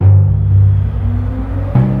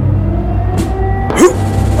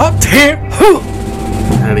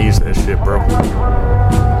How to use that shit, bro?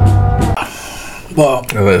 Well,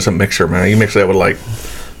 It's a mixer, man. You mix that with like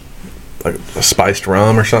a spiced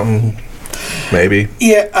rum or something, maybe.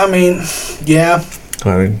 yeah, I mean, yeah,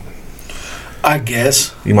 I mean, I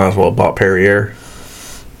guess. you might as well have bought Perrier.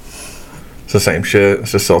 It's the same shit.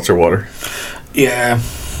 It's just seltzer water. Yeah.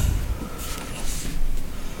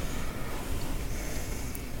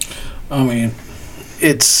 I mean,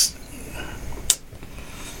 it's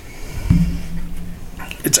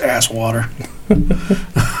ass water.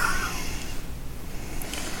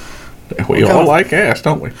 We all like ass,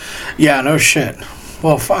 don't we? Yeah, no shit.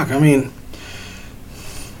 Well, fuck, I mean,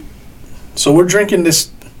 so we're drinking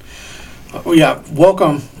this. Yeah,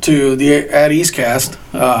 welcome to the At East Cast.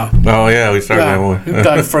 Oh yeah, we started that one.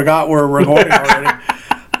 I forgot we're recording already.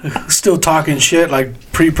 Still talking shit,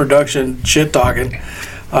 like pre-production shit talking.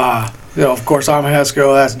 Of course, I'm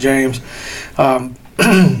Haskell. That's James.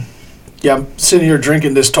 Yeah, I'm sitting here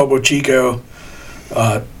drinking this Topo Chico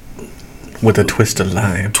With a twist of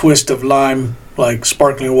lime. twist of lime, like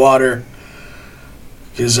sparkling water.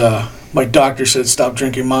 Because my doctor said stop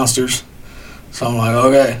drinking Monsters. So I'm like,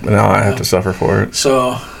 okay. Now I have to suffer for it.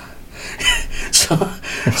 So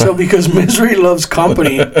because misery loves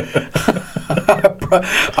company,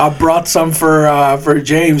 I brought some for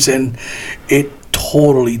James, and it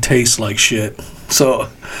totally tastes like shit. So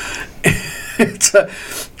it's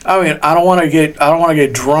I mean, I don't want to get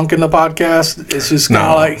drunk in the podcast. It's just kind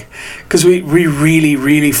of like, because we really,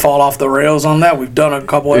 really fall off the rails on that. We've done a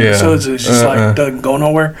couple episodes. It's just like doesn't go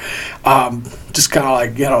nowhere. Just kind of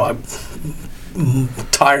like, like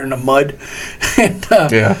tire in the mud. And,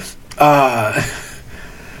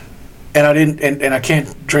 and I didn't, and I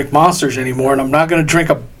can't drink Monsters anymore. And I'm not going to drink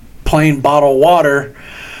a plain bottle of water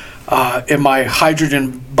in my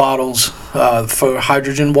hydrogen bottles for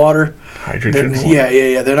hydrogen water. Hydrogen water?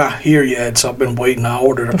 Yeah. They're not here yet, so I've been waiting. I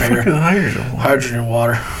ordered a pair. Hydrogen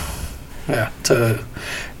water? Yeah, to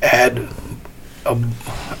add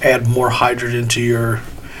more hydrogen to your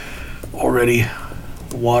already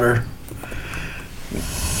water.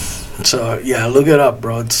 So yeah, look it up,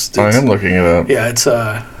 bro. It's I am looking it up. Yeah, it's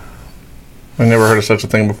I never heard of such a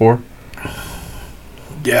thing before.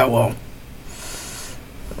 Yeah, well,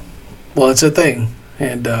 it's a thing,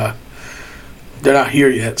 and they're not here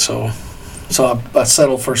yet, so I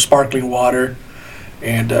settled for sparkling water,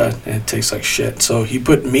 and it tastes like shit. So he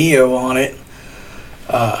put Mio on it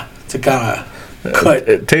to kind of cut.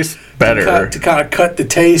 It tastes better. To kind of cut the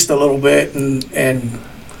taste a little bit, and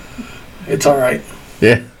it's all right.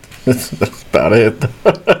 Yeah, that's about it.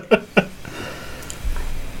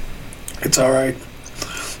 It's all right,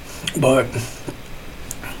 but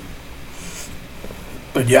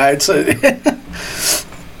yeah, it's a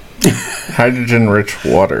hydrogen-rich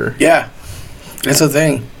water. Yeah, it's a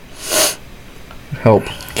thing.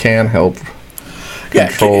 Can help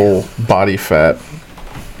control body fat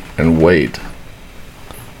and weight.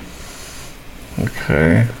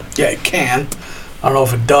 Okay. Yeah, it can. I don't know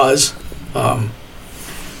if it does. I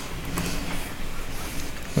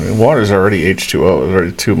mean, water's already H2O. It's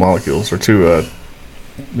already two molecules, or two,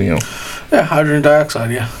 Yeah, hydrogen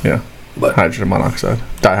dioxide, yeah. Yeah. But hydrogen monoxide.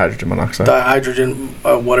 Dihydrogen monoxide.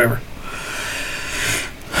 Dihydrogen, whatever.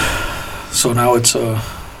 So now it's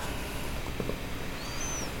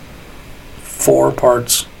 4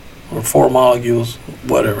 parts, or 4 molecules,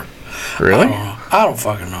 whatever. Really? I don't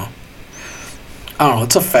fucking know. I don't know.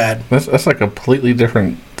 It's a fad. That's like a completely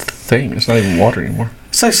different thing. It's not even water anymore.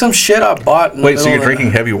 It's like some shit I bought. Wait, so you're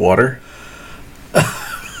drinking heavy water?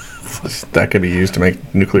 That could be used to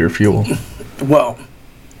make nuclear fuel. Well,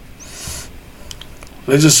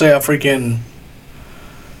 let's just say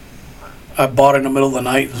I bought it in the middle of the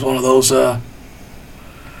night. It was one of those. What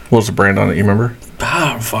was the brand on it? You remember?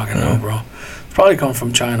 I don't fucking know, bro. It's probably come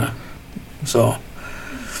from China, so.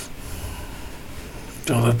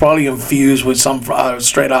 They're probably infused with some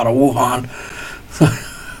straight out of Wuhan. I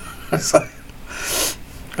was like,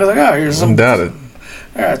 oh, here's some. Doubt it.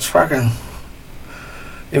 Yeah, it's fucking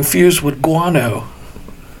infused with guano.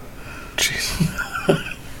 Jeez.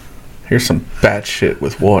 Here's some bat shit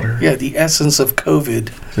with water. Yeah, the essence of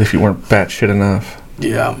COVID. As if you weren't bat shit enough.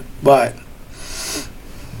 Yeah, but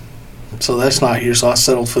so that's not here. So I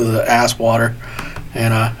settled for the ass water,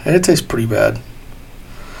 and it tastes pretty bad.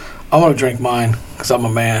 I want to drink mine because I'm a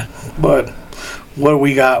man. But what do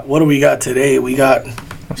we got? What do we got today? We got.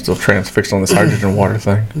 I'm still transfixed on this hydrogen water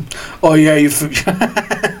thing. Oh yeah,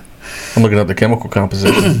 I'm looking at the chemical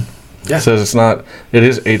composition. Yeah. It says it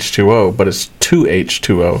is H2O, but it's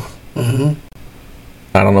 2H2O. Mm-hmm.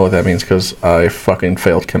 I don't know what that means because I fucking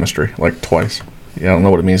failed chemistry like twice. Yeah, I don't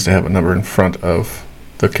know what it means to have a number in front of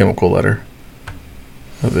the chemical letter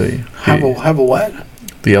of Have a what?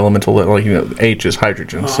 the elemental letter. Like, H is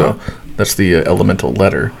hydrogen, so that's the elemental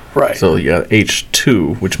letter. Right. So you got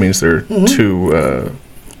H2, which means there are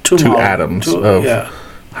two atoms of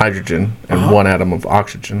hydrogen and one atom of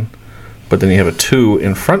oxygen. But then you have a 2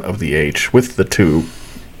 in front of the H with the 2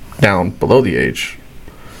 down below the H.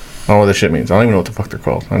 I don't know what this shit means. I don't even know what the fuck they're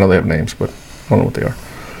called. I know they have names, but I don't know what they are.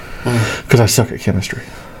 Because I suck at chemistry.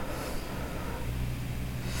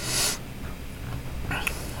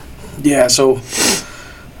 Yeah, so,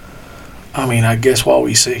 I mean, I guess while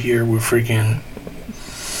we sit here, we're freaking...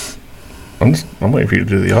 I'm waiting for you to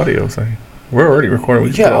do the audio thing. We're already recording.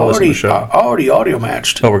 We just put all this in the show. already audio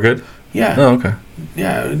matched. Oh, we're good? Yeah. Oh, okay.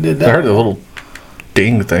 Yeah, we did that. I heard a little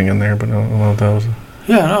ding thing in there, but I don't know what that was.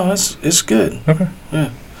 Yeah, no, it's good. Okay.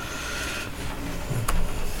 Yeah.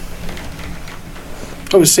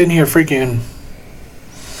 I was sitting here freaking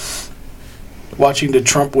watching the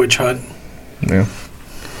Trump witch hunt. Yeah.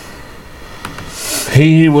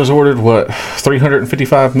 He was ordered, what,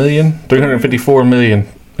 $354 million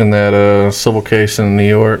in that civil case in New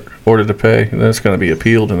York, ordered to pay. That's going to be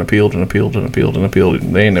appealed and appealed and appealed and appealed and appealed.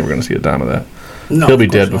 They ain't never going to see a dime of that. No, he'll be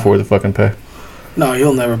dead before the fucking pay. No,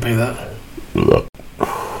 he'll never pay that.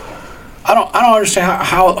 I don't understand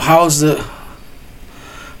how's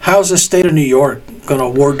the state of New York going to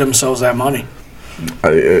award themselves that money?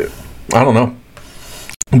 I don't know.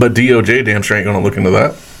 But DOJ damn sure ain't going to look into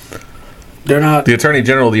that. They're not. The Attorney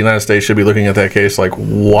General of the United States should be looking at that case like,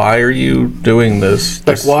 why are you doing this?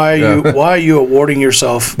 Like, why are you awarding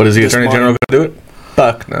yourself? But is the Attorney General going to do it?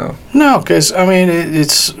 Fuck no. No, because I mean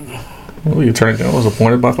it's. Well, the Attorney General was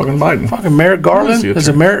appointed by fucking Biden. Fucking Merrick Garland. Is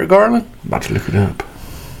it Merrick Garland? I'm about to look it up.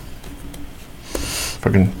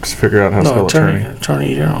 Fucking figure out how to spell attorney.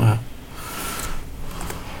 Attorney General.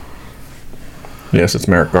 Yes, it's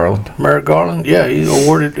Merrick Garland. Merrick Garland. Yeah, he's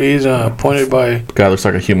appointed by. The guy looks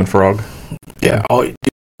like a human frog. Yeah. Oh,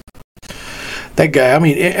 that guy. I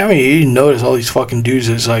mean, you notice all these fucking dudes.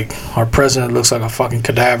 It's like our president looks like a fucking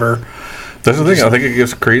cadaver. That's the thing. I think it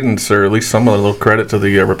gives credence, or at least some a little credit to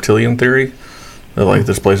the reptilian theory. That, like,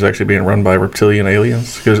 this place is actually being run by reptilian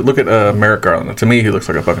aliens. Because look at Merrick Garland. To me, he looks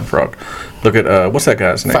like a fucking frog. Look at what's that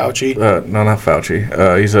guy's name? Fauci. No, not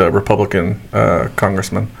Fauci. He's a Republican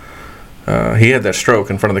congressman. He had that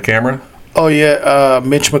stroke in front of the camera. Oh yeah,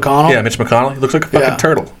 Mitch McConnell. Yeah, Mitch McConnell. He looks like a fucking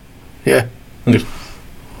turtle. Yeah.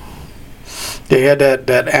 They had that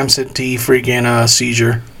absentee freaking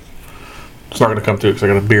seizure. It's not gonna come through because I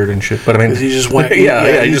got a beard and shit. But I mean, he just went. he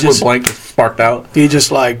just went blank, sparked out. He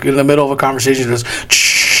just, like, in the middle of a conversation, just.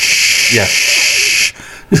 Yeah.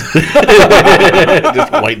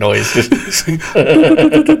 Just white noise.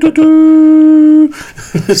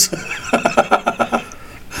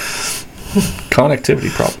 Connectivity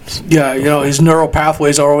problems. Yeah, his neural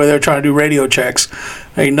pathways are over there trying to do radio checks.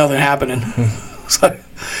 Ain't nothing happening. It's like,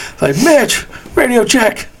 Mitch, radio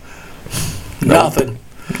check. Nope. Nothing.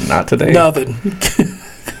 Not today. Nothing.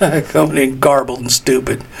 Coming in garbled and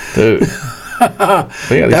stupid. Dude. But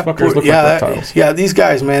yeah, these fuckers look like reptiles. Yeah, these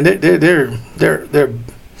guys, man, they're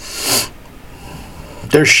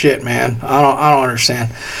shit, man. I don't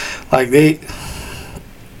understand. Like,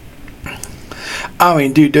 I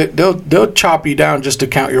mean, dude, they'll chop you down just to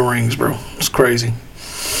count your rings, bro. It's crazy.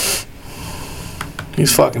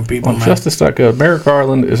 These fucking people, man. Justice.gov. Merrick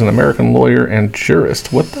Garland is an American lawyer and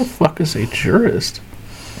jurist. What the fuck is a jurist?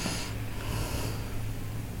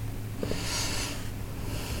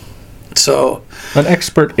 So, an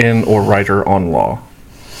expert in or writer on law.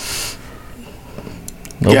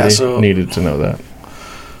 Nobody needed to know that.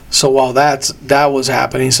 So while that was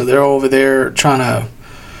happening, so they're over there trying to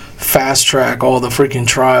fast track all the freaking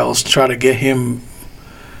trials, try to get him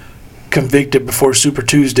convicted before Super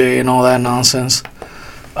Tuesday and all that nonsense.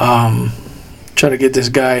 Try to get this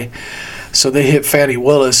guy. So they hit Fannie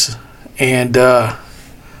Willis, and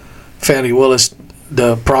Fannie Willis,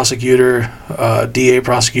 the prosecutor, DA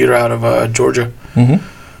prosecutor out of Georgia,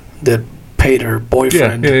 that paid her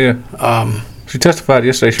boyfriend. Yeah. She testified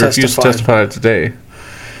yesterday. She refused to testify today.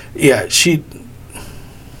 Yeah,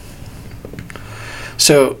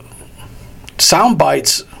 So, sound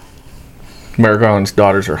bites. Merrick Garland's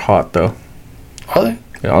daughters are hot, though. Are they?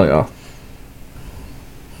 Yeah.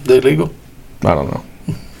 They're legal? I don't know.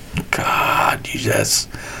 God, I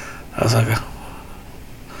was like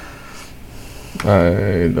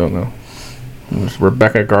I don't know. It's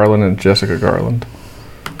Rebecca Garland and Jessica Garland.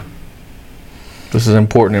 This is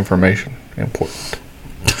important information. Important.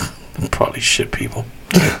 Probably shit people.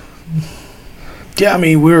 Yeah, I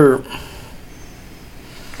mean, we're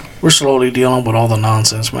slowly dealing with all the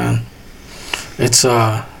nonsense, man. It's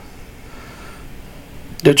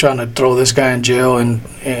They're trying to throw this guy in jail, and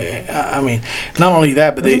I mean, not only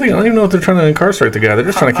that, but I don't even know if they're trying to incarcerate the guy. They're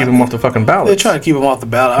just trying to keep him off the fucking ballot. They're trying to keep him off the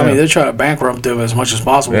ballot. I mean, they're trying to bankrupt him as much as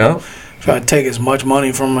possible. Yeah. Trying to take as much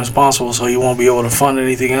money from him as possible, so he won't be able to fund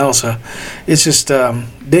anything else. It's just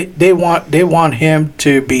they want him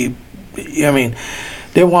to be. I mean,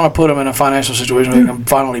 they want to put him in a financial situation where they can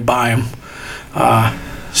finally buy him.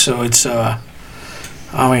 So it's. I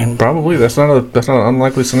mean, probably that's not an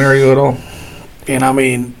unlikely scenario at all. And I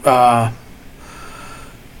mean, our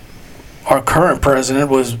current president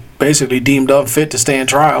was basically deemed unfit to stand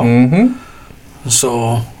trial. Mm-hmm.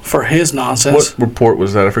 So for his nonsense. What report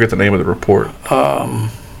was that? I forget the name of the report.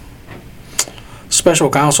 Special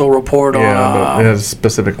counsel report on. But it has a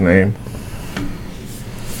specific name.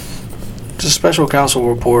 It's a special counsel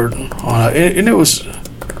report on, and it was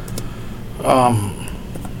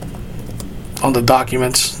on the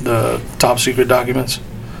documents, the top secret documents.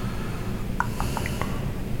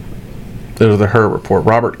 It was the Hur report.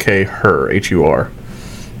 Robert K. Hur, H-U-R.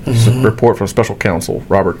 Mm-hmm. Report from Special Counsel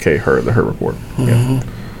Robert K. Hur, the Hur report. Mm-hmm. Yeah.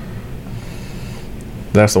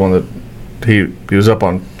 That's the one that he was up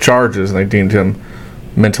on charges, and they deemed him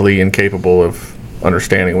mentally incapable of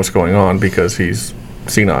understanding what's going on because he's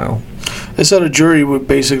senile. They said a jury would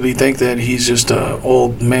basically think that he's just an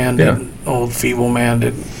old man, old feeble man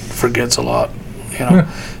that forgets a lot, you know.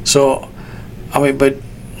 Yeah. So, I mean, but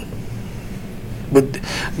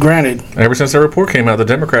granted, ever since the report came out, the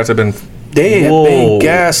Democrats have been been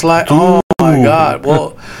gaslight. Oh my God!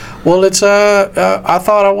 Well, it's I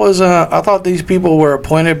thought these people were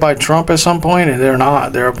appointed by Trump at some point, and they're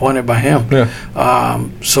not. They're appointed by him. Yeah.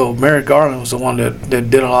 So Merrick Garland was the one that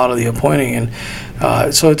did a lot of the appointing,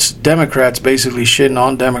 and so it's Democrats basically shitting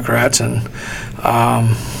on Democrats, and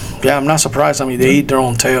I'm not surprised. I mean, they eat their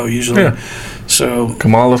own tail usually. Yeah. So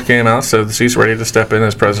Kamala came out, said she's ready to step in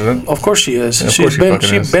as president. Of course she is. She's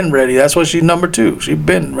been ready. That's why she's number 2. She's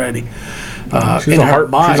been ready. She's a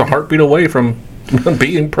heartbeat away from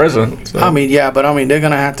being president. So. I mean, but I mean they're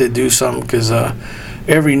gonna have to do something because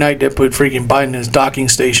every night they put freaking Biden in his docking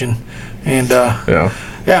station, and I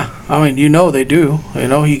mean they do. You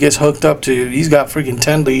know he gets hooked up to. He's got freaking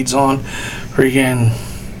 10 leads on, freaking.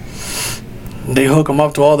 They hook him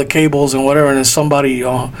up to all the cables and whatever, and there's somebody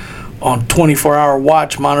on 24-hour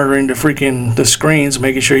watch monitoring the screens,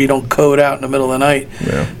 making sure you don't code out in the middle of the night.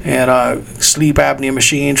 Yeah. And sleep apnea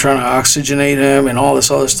machine trying to oxygenate him and all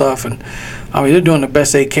this other stuff. And I mean, they're doing the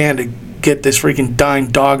best they can to get this freaking dying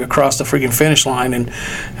dog across the freaking finish line. And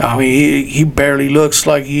I mean, he barely looks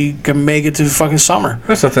like he can make it to fucking summer.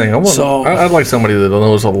 That's the thing. I'd like somebody that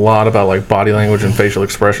knows a lot about like body language and facial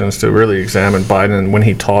expressions to really examine Biden when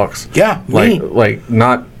he talks. Yeah, like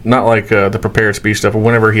not like the prepared speech stuff, but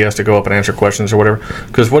whenever he has to go up and answer questions or whatever.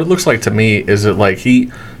 Because what it looks like to me is that like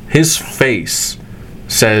his face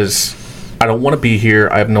says, "I don't want to be here.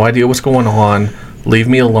 I have no idea what's going on. Leave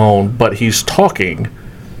me alone." But he's talking.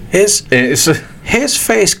 His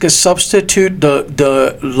face could substitute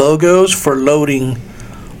the logos for loading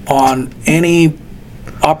on any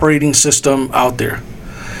operating system out there.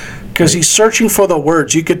 Because he's searching for the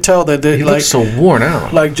words. You could tell that he looks so worn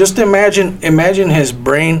out. Like just imagine his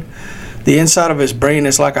brain. The inside of his brain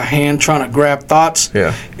is like a hand trying to grab thoughts.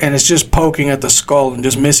 Yeah. And it's just poking at the skull and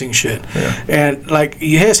just missing shit. Yeah. And like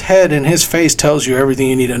his head and his face tells you everything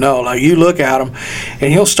you need to know. Like you look at him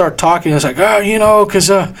and he'll start talking. It's like,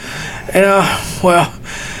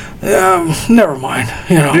 never mind.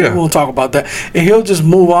 We won't talk about that. And he'll just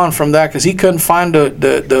move on from that because he couldn't find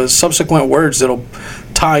the subsequent words that'll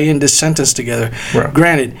tie in this sentence together. Right.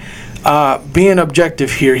 Granted, being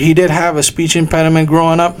objective here, he did have a speech impediment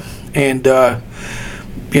growing up, and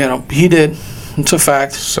he did. It's a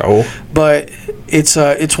fact. So, but it's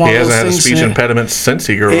one of those things. He hasn't had a speech impediment since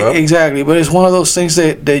he grew up. Exactly, but it's one of those things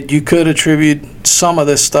that you could attribute some of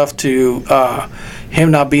this stuff to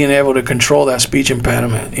him not being able to control that speech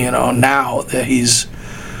impediment. Now that he's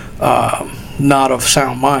not of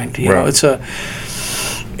sound mind,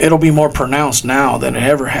 it'll be more pronounced now than it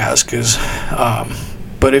ever has.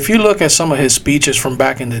 But if you look at some of his speeches from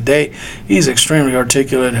back in the day, he's extremely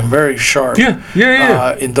articulate and very sharp.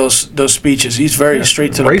 Yeah. In those speeches, he's very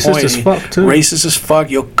straight to the point. Racist as fuck too. Racist as fuck.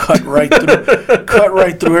 He'll cut right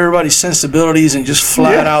through everybody's sensibilities and just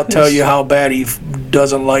flat out tell you how bad he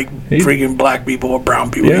doesn't like freaking black people or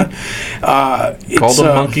brown people. Yeah. Call the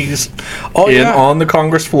monkeys on the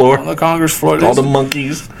Congress floor. On the Congress floor. All the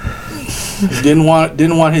monkeys. Didn't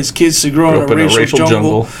want his kids to grow up in a racial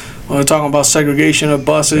jungle. We're talking about segregation of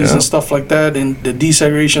buses and stuff like that, and the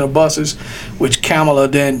desegregation of buses, which Kamala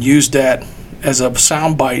then used that as a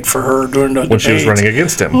soundbite for her during the when she was running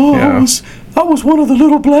against him. Oh, yeah. I was one of the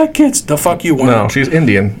little black kids. The fuck you want? No, she's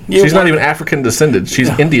Indian. She's not even African descended. She's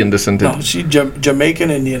Indian descended. No, she's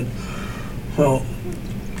Jamaican Indian. Well,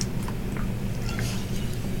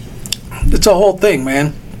 it's a whole thing,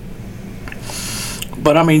 man.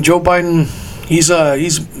 But I mean, Joe Biden, he's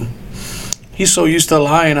so used to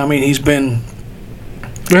lying. I mean, he's been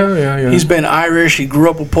He's been Irish. He grew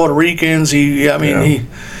up with Puerto Ricans. His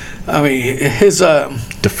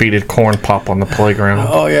defeated corn pop on the playground.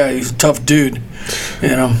 Oh yeah, he's a tough dude. You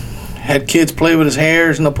know, had kids play with his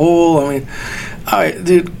hairs in the pool. I mean,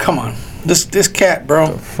 dude, come on, this cat,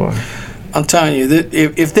 bro. I'm telling you that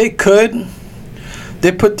if they could,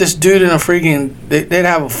 they put this dude in a freaking. They'd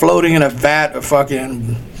have him floating in a vat of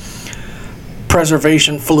fucking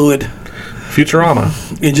preservation fluid. Futurama.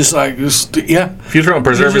 You just Futurama,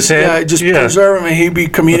 preserve his head. Preserve him, and he'd be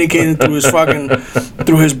communicating through his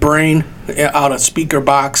through his brain out a speaker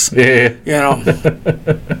box. Yeah. You know.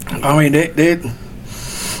 I mean, they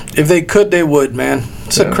if they could, they would, man.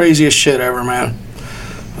 It's the craziest shit ever, man.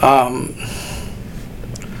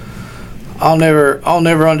 I'll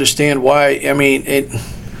never understand why. I mean, and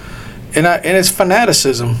it's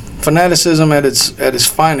fanaticism at its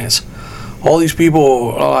finest. All these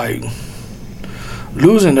people are like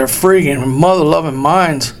losing their freaking mother-loving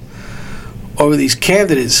minds over these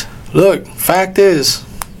candidates. Look, fact is,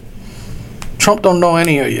 Trump don't know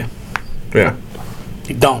any of you. Yeah.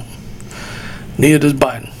 He don't. Neither does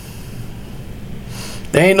Biden.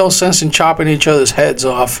 There ain't no sense in chopping each other's heads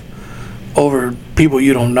off over people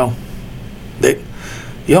you don't know.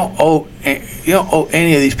 You don't owe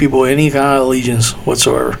any of these people any kind of allegiance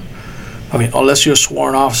whatsoever. I mean, unless you're a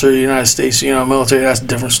sworn officer of the United States, military, that's a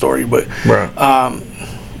different story. But right.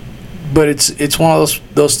 But it's one of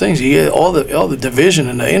those things. You get all the division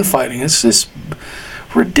and the infighting. It's just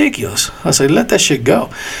ridiculous. I say, let that shit go.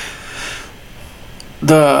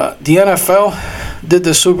 The NFL did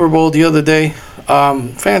the Super Bowl the other day.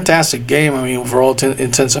 Fantastic game. I mean, for all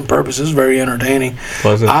intents and purposes, very entertaining.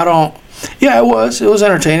 Was it? Yeah, it was. It was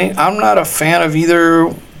entertaining. I'm not a fan of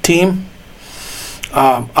either team.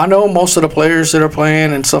 I know most of the players that are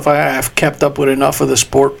playing and stuff. I've kept up with enough of the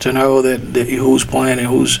sport to know that who's playing and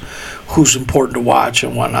who's important to watch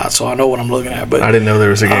and whatnot. So I know what I'm looking at. But I didn't know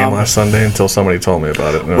there was a game last Sunday until somebody told me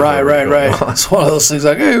about it. Right. It's one of those things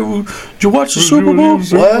like, hey, did you watch the Super Bowl?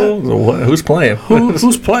 What? Who's playing?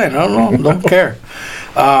 Who's playing? I don't know. Don't care.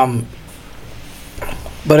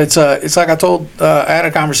 But it's like I had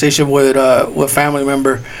a conversation with a family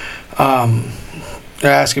member.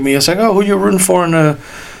 They're asking me, it's like, oh, who you rooting for in the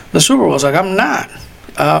Super Bowl? I was like, I'm not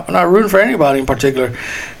rooting for anybody in particular,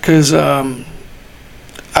 because I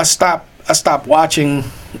stopped watching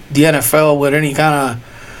the NFL with any kind of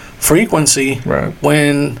frequency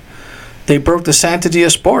when they broke the sanctity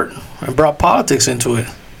of sport and brought politics into it.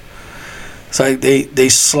 It's like they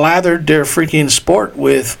slathered their freaking sport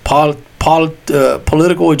with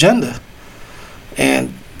political agenda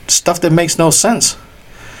and stuff that makes no sense.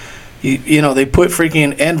 You know, they put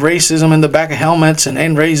freaking end racism in the back of helmets and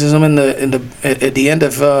end racism at the end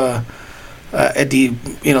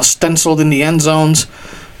of stenciled in the end zones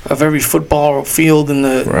of every football field in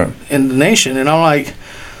the nation. And I'm like,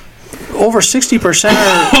 over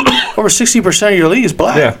 60% of your league is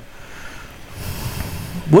black. Yeah.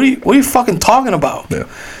 What are you fucking talking about? Yeah.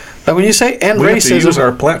 Like when you say end racism, have to use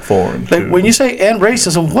our platform. Like when you say end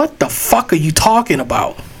racism, what the fuck are you talking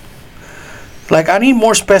about? Like, I need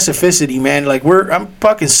more specificity, man. Like, I'm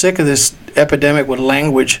fucking sick of this epidemic with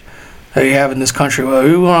language that you have in this country. Well,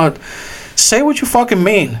 you want to say what you fucking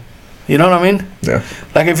mean. You know what I mean? Yeah.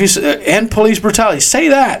 Like, if you end police brutality, say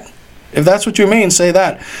that. If that's what you mean, say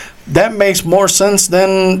that. That makes more sense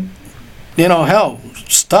than, hell,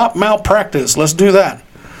 stop malpractice. Let's do that.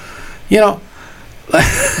 A lot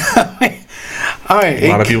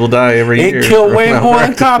of people die every year. They kill way more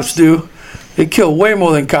than cops do. They kill way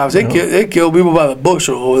more than cops. They kill people by the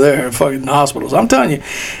bushel over there in fucking hospitals. I'm telling you,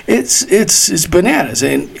 it's bananas,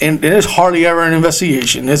 and there's hardly ever an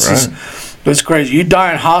investigation. It's crazy. You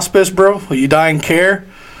die in hospice, bro. Or you die in care.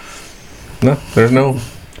 No, there's no.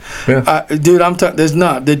 Yeah. Dude, there's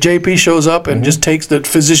not. The JP shows up and just takes the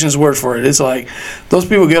physician's word for it. It's like those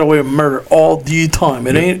people get away with murder all the time.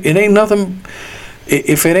 It ain't nothing.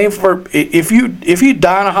 If you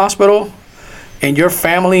die in a hospital and your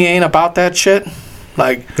family ain't about that shit,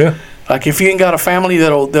 like if you ain't got a family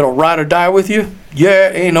that'll ride or die with you,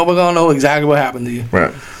 ain't nobody gonna know exactly what happened to you.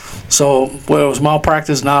 Right. So whether it was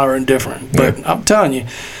malpractice, not or indifferent, but I'm telling you,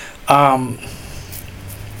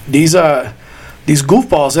 these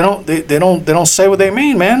goofballs, they don't say what they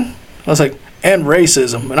mean, man. I was like, and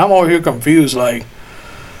racism. And I'm over here confused. Like,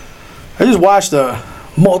 I just watched a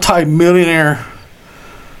multi-millionaire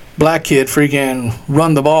black kid freaking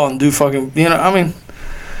run the ball and do fucking, I mean,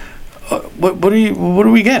 what are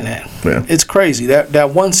we getting at? Yeah. It's crazy.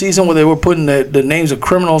 That one season where they were putting the names of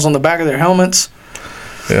criminals on the back of their helmets.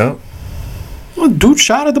 Yeah. Well, dude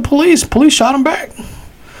shot at the police. Police shot him back.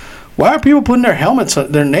 Why are people putting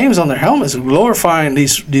their names on their helmets, glorifying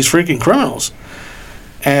these freaking criminals?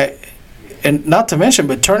 And not to mention,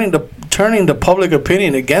 but turning the public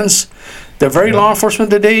opinion against the very law enforcement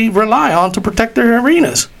that they rely on to protect their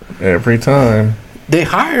arenas. Every time. They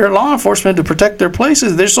hire law enforcement to protect their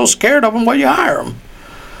places. They're so scared of them. Why you hire them?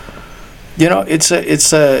 It's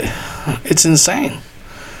insane.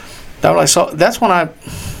 That's when I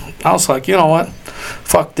was like, you know what?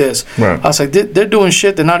 Fuck this. Right. I was like, they're doing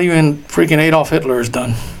shit that not even freaking Adolf Hitler has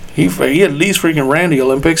done. He at least freaking ran the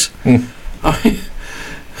Olympics. I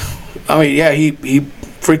mean, yeah, he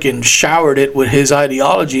freaking showered it with his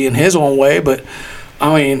ideology in his own way, but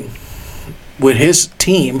I mean, with his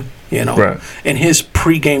team, right. and his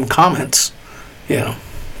pregame comments,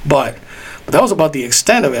 but that was about the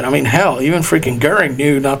extent of it. I mean, hell, even freaking Goering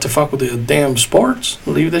knew not to fuck with the damn sports.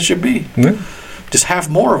 Leave that shit be. Yeah. Just have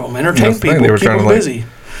more of them. Entertain people. They were keep them busy.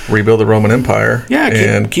 Rebuild the Roman Empire.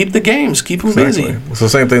 Yeah, keep the games. Keep them busy. It's the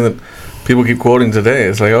same thing that people keep quoting today.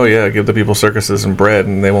 It's like, oh yeah, give the people circuses and bread,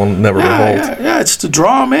 and they won't never revolt. Yeah, it's to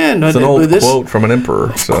draw them in. It's an old quote from an emperor.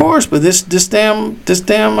 Of course, but these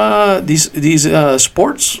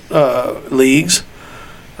sports leagues,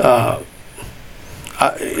 they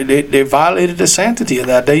violated the sanctity of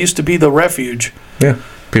that. They used to be the refuge. Yeah.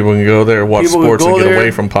 People can go there, watch sports, and get away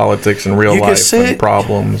from politics and real life and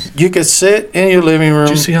problems. You could sit in your living room.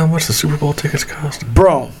 Did you see how much the Super Bowl tickets cost?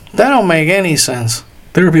 Bro, that don't make any sense.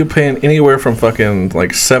 There were people paying anywhere from fucking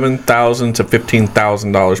like $7,000 to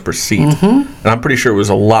 $15,000 per seat. Mm-hmm. And I'm pretty sure it was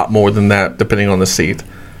a lot more than that, depending on the seat.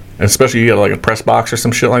 And especially you got like a press box or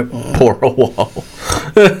some shit like pour a wall.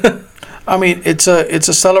 I mean, it's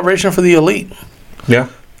a celebration for the elite. Yeah.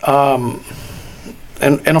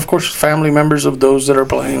 And of course, family members of those that are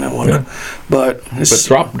playing and whatnot. Yeah. But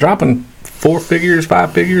dropping 4 figures,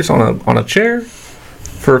 5 figures on a chair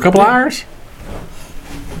for a couple hours?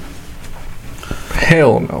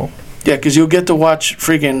 Hell no. Yeah, because you'll get to watch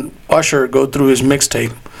freaking Usher go through his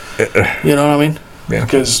mixtape. You know what I mean? Yeah.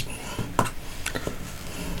 Because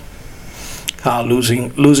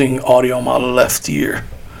losing audio on my left ear.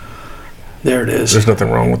 There it is. There's nothing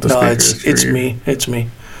wrong with the speaker. No, it's me.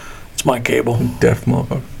 It's my cable. Deaf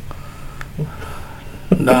motherfucker.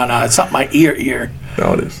 No, it's not my ear.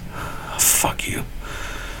 No, it is. Fuck you.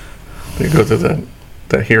 They go through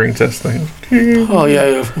that hearing test thing. Oh,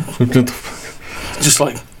 yeah. Just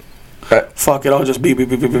like, fuck it, I'll just beep, beep,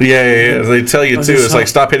 beep, beep. Yeah. They tell you, too. It's like,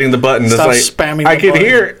 stop hitting the button. Stop it's like, spamming the I can button.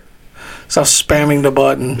 hear it. Stop spamming the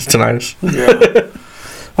button. It's tinnitus. Yeah.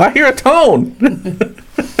 I hear a tone.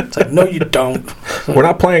 It's like, no, you don't. We're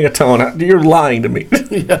not playing a tone. You're lying to me.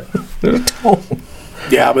 Yeah. There's a tone.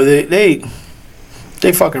 Yeah, but they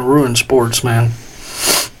fucking ruined sports, man.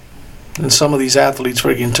 And some of these athletes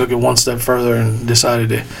freaking took it one step further and decided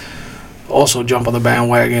to also jump on the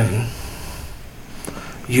bandwagon and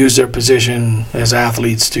use their position as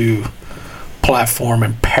athletes to platform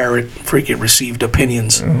and parrot freaking received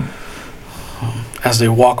opinions. As they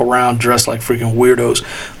walk around dressed like freaking weirdos.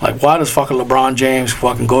 Like, why does fucking LeBron James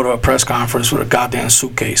fucking go to a press conference with a goddamn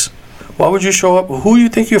suitcase? Why would you show up? Who do you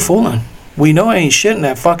think you're fooling? We know ain't shit in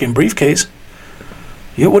that fucking briefcase.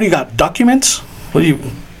 What do you got? Documents? What do you...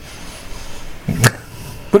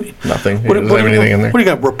 Nothing. What do you have anything in there? What do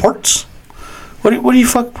you got? Reports? What do you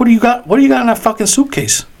got? What do you got in that fucking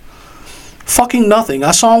suitcase? Fucking nothing.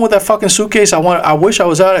 I saw him with that fucking suitcase. I wish I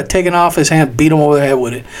was out at taking off his hand, beat him over the head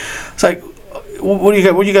with it. It's like, what do you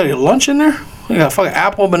got? What you got? Your lunch in there? You got fucking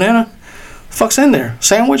apple, banana? Fuck's in there?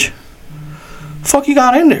 Sandwich? Fuck you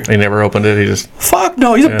got in there? He never opened it. He just... Fuck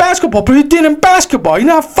no. He's a basketball player. He did in basketball. You're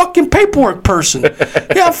not a fucking paperwork person.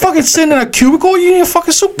 You're not fucking sitting in a cubicle. You need a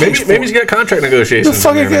fucking suitcase. Maybe he's got contract negotiations. The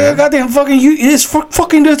fucking goddamn fucking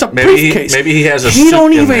it's a briefcase. Maybe he has a suit. He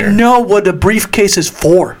don't even there. know what the briefcase is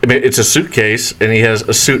for. I mean, it's a suitcase, and he has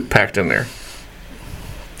a suit packed in there.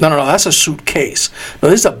 No, that's a suitcase. No,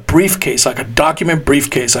 this is a briefcase, like a document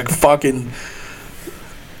briefcase, like a fucking...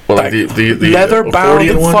 Well, like the leather bound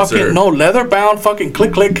fucking... Or? No, leather bound fucking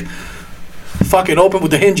click, fucking open with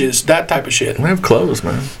the hinges, that type of shit. I have clothes,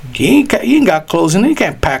 man. You ain't got clothes in there. You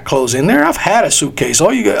can't pack clothes in there. I've had a suitcase.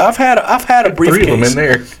 I've had a briefcase. 3 of them in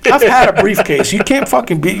there. I've had a briefcase. You can't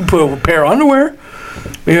fucking you put a pair of underwear.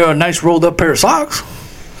 You know, a nice rolled up pair of socks.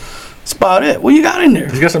 That's about it. What you got in there?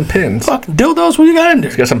 He's got some pins. Fucking dildos. What you got in there?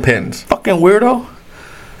 He's got some pins. Fucking weirdo.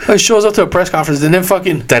 He shows up to a press conference and then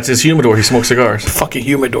fucking... That's his humidor. He smokes cigars. Fucking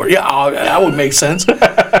humidor. Yeah, that would make sense.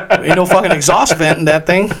 Ain't no fucking exhaust vent in that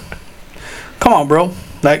thing. Come on, bro.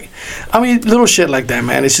 Like, I mean, little shit like that,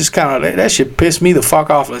 man. It's just kind of... That shit pissed me the fuck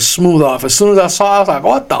off. Like, smooth off. As soon as I saw it, I was like,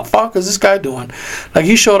 what the fuck is this guy doing? Like,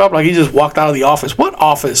 he showed up like he just walked out of the office. What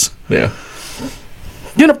office? Yeah.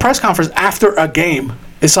 You're in a press conference after a game.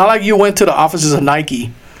 It's not like you went to the offices of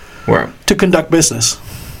Nike to conduct business.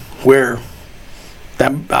 Where...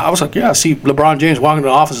 I was like, yeah, I see LeBron James walking to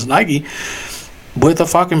the office of Nike with a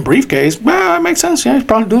fucking briefcase. Well, that makes sense. Yeah, he's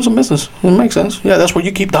probably doing some business. It makes sense. Yeah, that's where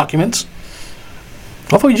you keep documents.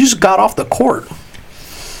 I thought you just got off the court.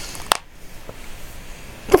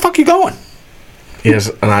 Where the fuck you going? He has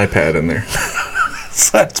an iPad in there.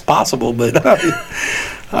 That's possible, but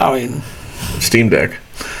I mean... Steam Deck.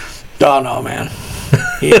 Oh, no, man.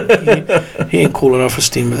 He ain't cool enough for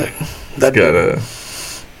Steam Deck. That got a...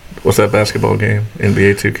 What's that basketball game?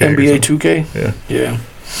 NBA 2K? NBA 2K? Yeah. Yeah.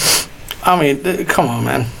 I mean, come on,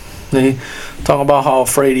 man. They talk about how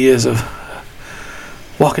afraid he is of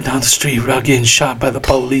walking down the street without getting shot by the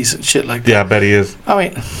police and shit like that. Yeah, I bet he is. I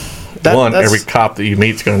mean, every cop that you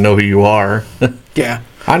meet is going to know who you are. Yeah.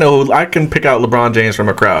 I can pick out LeBron James from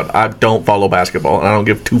a crowd. I don't follow basketball, and I don't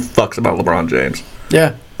give two fucks about LeBron James.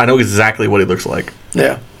 Yeah. I know exactly what he looks like.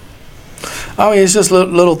 Yeah. I mean, it's just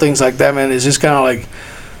little things like that, man. It's just kind of like...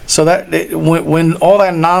 So that when all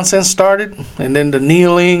that nonsense started, and then the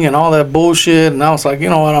kneeling and all that bullshit, and I was like, you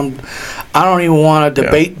know what, I don't even want to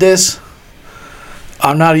debate this.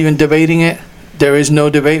 I'm not even debating it. There is no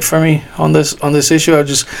debate for me on this issue. I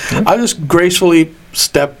just gracefully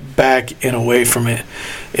stepped back and away from it.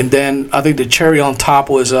 And then I think the cherry on top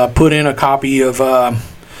was put in a copy of I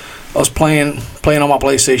was playing on my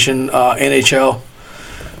PlayStation NHL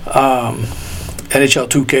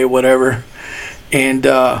 2K whatever. And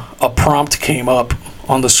a prompt came up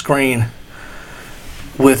on the screen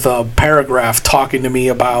with a paragraph talking to me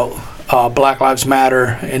about Black Lives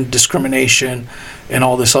Matter and discrimination and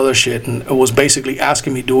all this other shit. And it was basically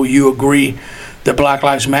asking me, do you agree that Black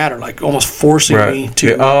Lives Matter? Like almost forcing me to...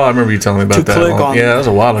 Yeah. Oh, I remember you telling me about that. Click on, that was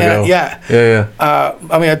a while ago. Yeah.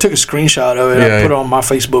 I mean, I took a screenshot of it. I put it on my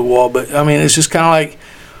Facebook wall. But, I mean, it's just kind of like,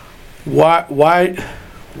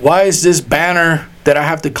 why is this banner that I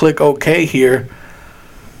have to click OK here...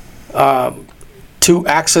 to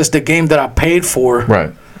access the game that I paid for,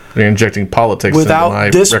 right? They're injecting politics without into my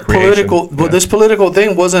this recreation. This political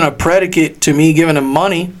thing wasn't a predicate to me giving them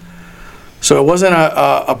money, so it wasn't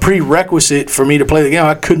a prerequisite for me to play the game.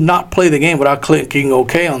 I could not play the game without clicking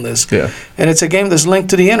OK on this. Yeah, and it's a game that's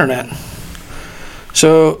linked to the internet.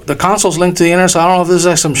 So the console's linked to the internet. So I don't know if this is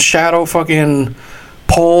like some shadow fucking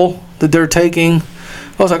poll that they're taking.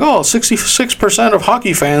 I was like, 66% of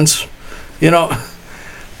hockey fans, you know.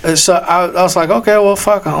 So I was like, okay, well,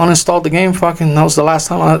 fuck, I uninstalled the game. Fucking, that was the last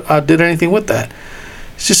time I did anything with that.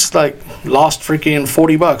 It's just like lost freaking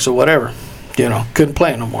 $40 or whatever. You know, couldn't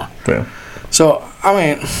play it no more. Yeah. So I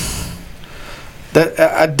mean, that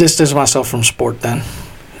I distanced myself from sport then.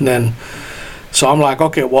 And then, so I'm like,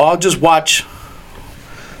 okay, well, I'll just watch.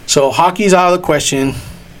 So hockey's out of the question.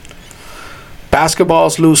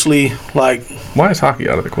 Basketball's loosely like. Why is hockey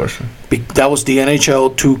out of the question? That was the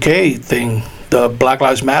NHL 2K thing. The Black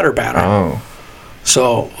Lives Matter banner. Oh.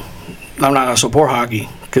 So I'm not going to support hockey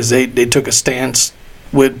because they took a stance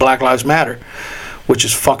with Black Lives Matter, which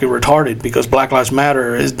is fucking retarded because Black Lives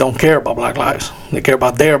Matter don't care about Black lives. They care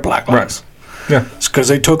about their Black lives. Right. Yeah. It's because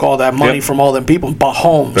they took all that money from all them people and bought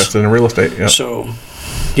homes. Invested in real estate, yeah. So,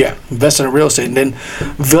 yeah, invested in real estate and then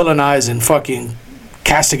villainized and fucking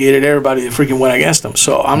castigated everybody that freaking went against them.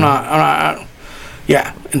 So I'm not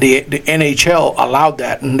yeah, the NHL allowed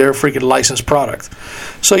that in their freaking licensed product.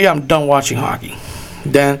 So yeah, I'm done watching hockey.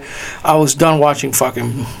 Then I was done watching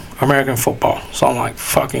fucking American football. So I'm like,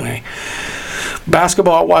 fucking hey.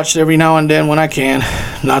 Basketball I watch every now and then when I can.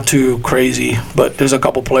 Not too crazy, but there's a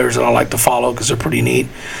couple players that I like to follow because they're pretty neat.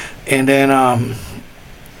 And then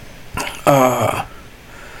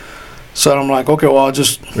so I'm like, okay, well I'll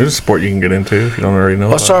just... There's a sport you can get into if you don't already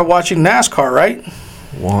know. I started watching NASCAR, right?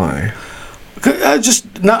 Why?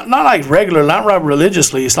 Just not like regular, not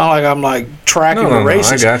religiously. It's not like I'm like tracking the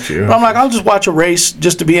races. I got you. But I'm like, I'll just watch a race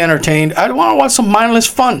just to be entertained. I want to watch some mindless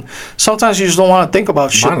fun. Sometimes you just don't want to think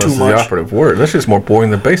about shit too much. Mindless is the operative word. That's just more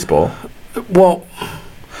boring than baseball. Well,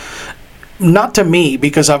 not to me,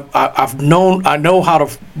 because I know how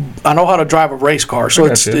to drive a race car, so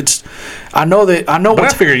it's I know. But I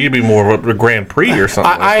figure you'd be more of a Grand Prix or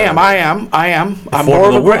something. I am. I'm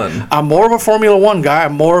more of a Formula One guy.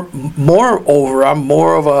 I'm more of a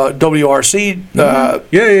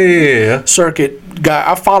WRC circuit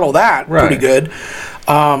guy. I follow that pretty good.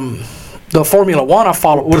 The Formula One I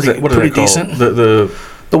follow pretty decent. The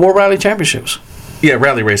World Rally Championships. Yeah,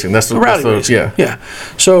 rally racing. That's the rally racing. Yeah.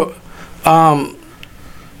 So, but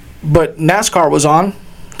NASCAR was on,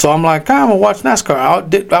 so I'm like, I'm gonna watch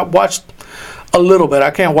NASCAR. I watched a little bit.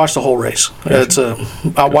 I can't watch the whole race.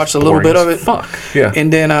 I watched a little bit of it. Fuck. Yeah.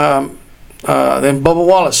 And then Bubba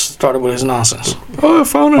Wallace started with his nonsense. Oh, I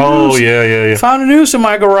found a noose. Oh, yeah. Found a noose in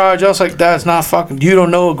my garage. I was like, that's not fucking... You don't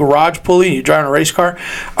know a garage pulley? You're driving a race car?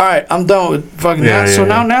 All right, I'm done with fucking NASCAR. So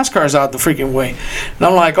now NASCAR's out the freaking way. And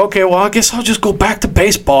I'm like, okay, well, I guess I'll just go back to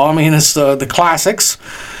baseball. I mean, it's the classics.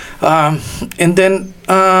 And then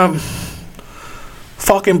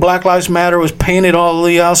fucking Black Lives Matter was painted all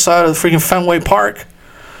the outside of the freaking Fenway Park.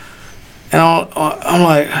 And I'm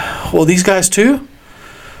like, well, these guys too?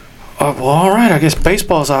 Well, all right, I guess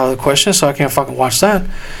baseball's out of the question, so I can't fucking watch that.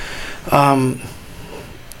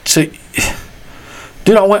 So,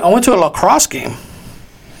 dude, I went to a lacrosse game.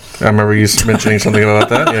 I remember you mentioning something about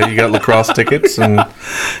that. Yeah, you got lacrosse tickets, and yeah,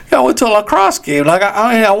 I went to a lacrosse game. Like,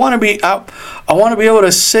 I want to be, I want to be able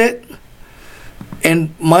to sit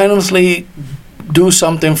and mindlessly do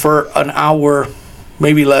something for an hour,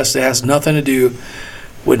 maybe less, that has nothing to do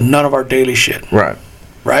with none of our daily shit. Right.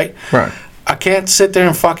 I can't sit there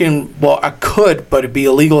and fucking, well, I could, but it'd be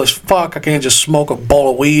illegal as fuck. I can't just smoke a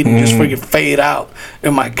bowl of weed and just freaking fade out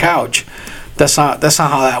in my couch. That's not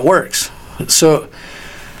how that works. So,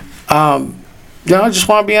 I just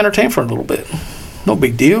want to be entertained for a little bit. No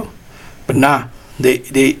big deal. But nah,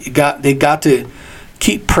 they got to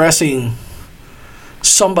keep pressing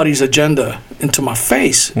somebody's agenda into my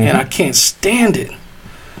face, and I can't stand it.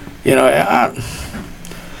 You know,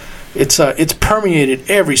 it's permeated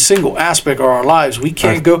every single aspect of our lives. We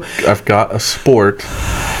can't go. I've got a sport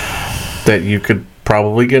that you could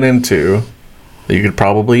probably get into, that you could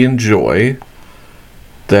probably enjoy,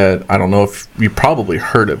 that I don't know if you probably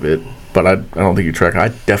heard of it, but I don't think you track it. I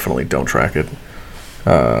definitely don't track it.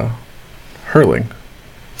 Hurling.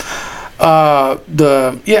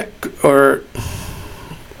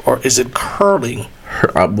 Or is it curling?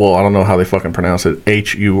 Well, I don't know how they fucking pronounce it.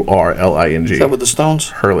 Hurling. Is that with the stones?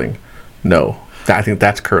 Hurling. No. I think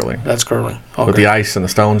that's curling. That's curling. Okay. With the ice and the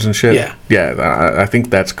stones and shit? Yeah. Yeah, I think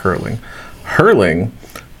that's curling. Hurling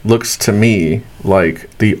looks to me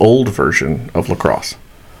like the old version of lacrosse.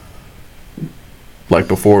 Like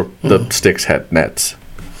before the sticks had nets.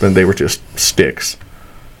 Then they were just sticks.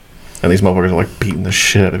 And these motherfuckers are like beating the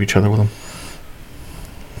shit out of each other with them.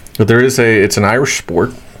 But it's an Irish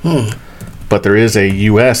sport. But there is a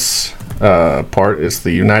U.S. Part. It's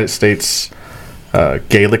the United States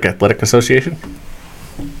Gaelic Athletic Association.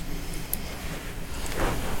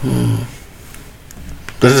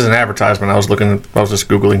 This is an advertisement. I was just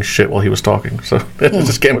Googling shit while he was talking. So it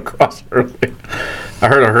just came across hurling. I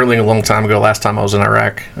heard of hurling a long time ago. Last time I was in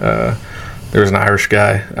Iraq, there was an Irish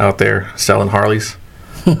guy out there selling Harleys.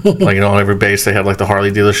 Like, on every base they had like the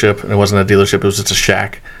Harley dealership. And it wasn't a dealership. It was just a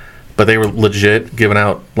shack. But they were legit giving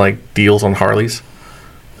out like deals on Harleys,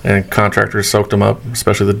 and contractors soaked them up,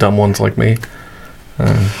 especially the dumb ones like me.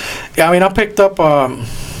 Yeah, I mean, I picked up.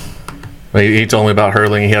 He told me about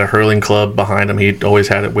hurling. He had a hurling club behind him. He always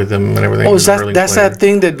had it with him and everything. Oh, that's that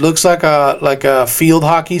thing that looks like a field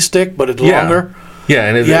hockey stick, but it's longer. Yeah,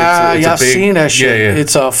 and I've seen that shit. Yeah.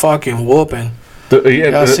 It's a fucking whooping.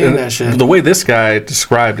 I've seen that shit. The way this guy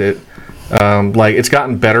described it. Like, it's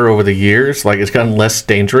gotten better over the years. Like, it's gotten less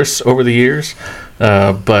dangerous over the years.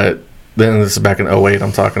 But then this is back in 2008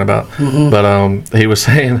 I'm talking about. But he was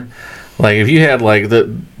saying, like, if you had like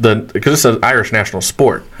because it's an Irish national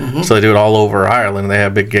sport, so they do it all over Ireland. And they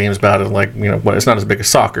have big games about it. Like, it's not as big as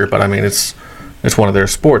soccer, but I mean it's one of their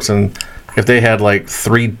sports. And if they had like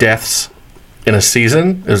 3 deaths in a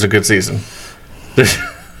season, it was a good season.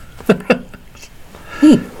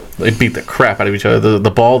 They beat the crap out of each other.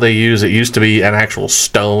 The ball they use, it used to be an actual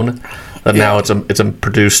stone, but now it's a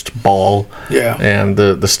produced ball. Yeah. And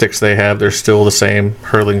the sticks they have, they're still the same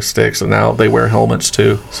hurling sticks, and now they wear helmets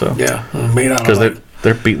too. So yeah, made out of because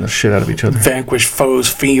they're beating the shit out of each other. Vanquish foes'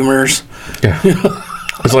 femurs. Yeah.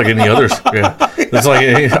 It's like any others. Yeah. It's like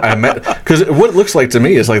because what it looks like to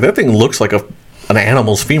me is like that thing looks like an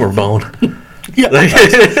animal's femur bone. Yeah,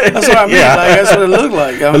 that's what I mean. Yeah. Like, that's what it looked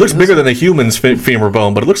like. It looks bigger than a human's femur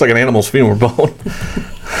bone, but it looks like an animal's femur bone.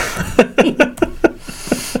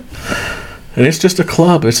 And it's just a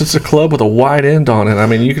club. It's just a club with a wide end on it. I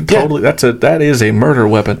mean, you can totally. That is a murder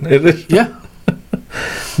weapon. Yeah.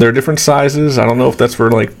 There are different sizes. I don't know if that's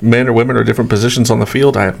for like men or women or different positions on the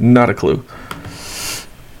field. I have not a clue.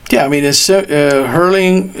 Yeah, I mean,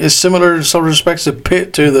 hurling is similar in some respects to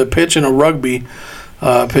the pitch in a rugby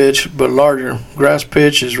pitch, but larger. Grass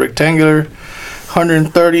pitch is rectangular,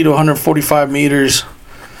 130 to 145 meters,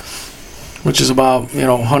 which is about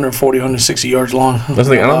 140, 160 yards long. That's the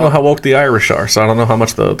thing. I don't know how woke the Irish are, so I don't know how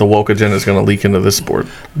much the woke agenda is going to leak into this sport.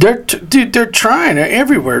 They're trying. They're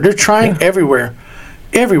everywhere. They're trying everywhere.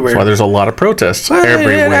 Everywhere. That's why there's a lot of protests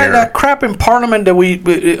everywhere. That crap in Parliament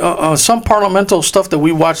that some parliamental stuff that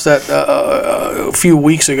we watched that a few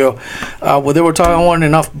weeks ago, where they were talking there weren't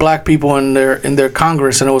enough black people in their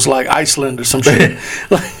Congress, and it was like Iceland or some shit.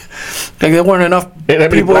 Like there weren't enough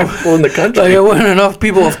people in the country. Like there weren't enough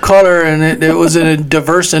people of color, and it wasn't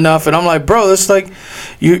diverse enough. And I'm like, bro, this like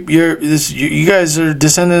you guys are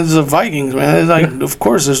descendants of Vikings, man. It's like, of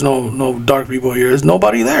course, there's no dark people here. There's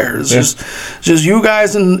nobody there. It's just you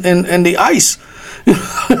guys and the ice. You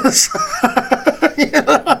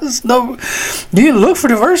can look for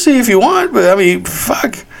diversity if you want, but I mean,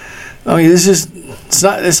 fuck. I mean, it's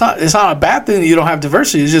not a bad thing that you don't have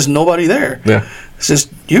diversity. It's just nobody there. Yeah. It's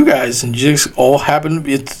just you guys, and you just all happen to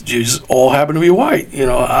be white.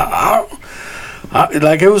 I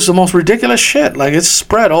like, it was the most ridiculous shit. Like, it's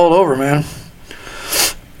spread all over, man.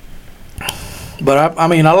 But I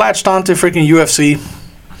mean, I latched on to freaking UFC,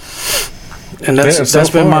 and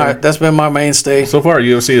that's been my mainstay. So far,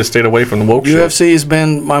 UFC has stayed away from the woke shit. UFC has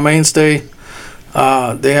been my mainstay.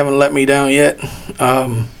 They haven't let me down yet.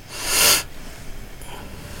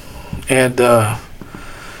 And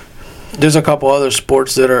there's a couple other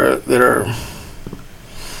sports that are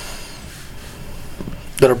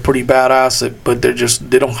pretty badass, but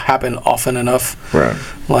they don't happen often enough. Right.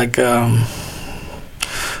 Like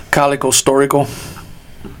Calico Storico.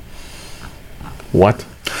 What?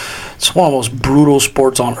 It's one of the most brutal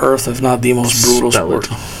sports on earth, if not the most brutal sport.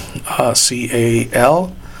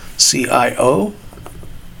 CALCIO. Storico.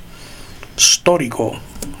 STORICO.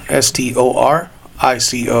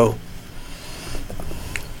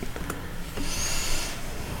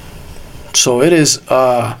 So it is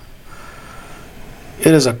a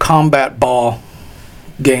combat ball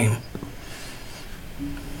game.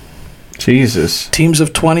 Jesus. Teams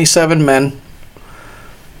of 27 men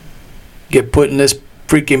get put in this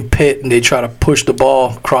freaking pit, and they try to push the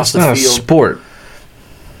ball across the field. It's not a sport.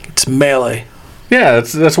 It's melee. Yeah,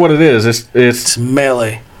 that's what it is. It's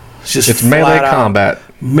melee. It's melee combat.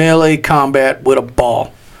 Melee combat with a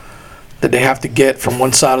ball that they have to get from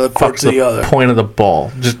one side of the court to the other. Point of the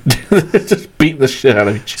ball. Just beat the shit out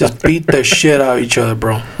of each other. Just beat the shit out of each other,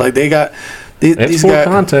 bro. Like, they got these full guys.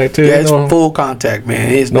 Contact too. Yeah, it's full contact,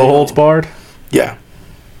 man. No holds barred. Yeah.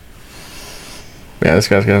 Yeah, this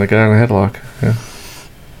guy's got a guy in a headlock. Yeah.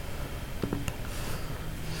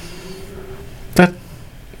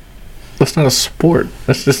 That's not a sport.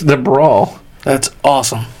 That's just the brawl. That's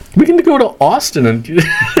awesome. We can go to Austin and you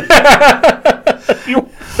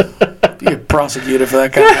get prosecuted for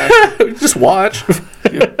that kind of action. Just watch.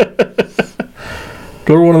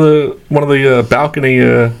 Go to one of the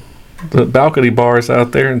balcony bars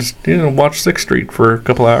out there and just watch 6th Street for a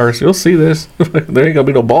couple hours. You'll see this. There ain't gonna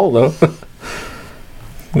be no ball though.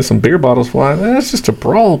 With some beer bottles flying. That's just a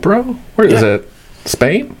brawl, bro. Where is it?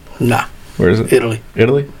 Spain? Nah. Where is it? Italy.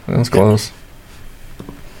 Italy? That's close.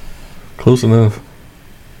 Close enough.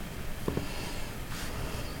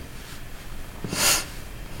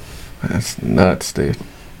 That's nuts, dude.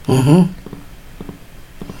 Mm-hmm.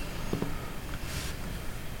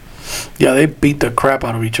 Yeah, they beat the crap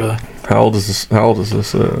out of each other. How old is this?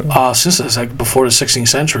 Since it's like before the 16th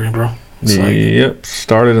century, bro. Yep.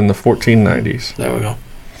 Started in the 1490s. There we go.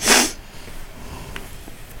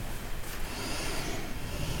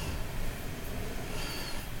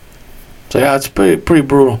 So yeah, it's pretty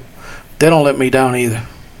brutal. They don't let me down either.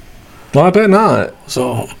 Well, I bet not.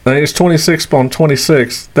 So I mean, it's 26 on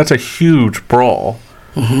 26. That's a huge brawl.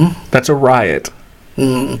 Mm-hmm. That's a riot.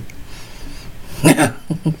 Mm-hmm.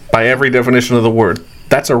 By every definition of the word,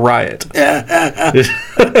 that's a riot. Yeah.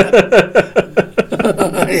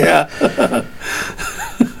 Yeah.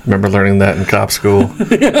 Remember learning that in cop school?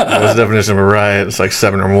 Yeah. That was the definition of a riot. It's like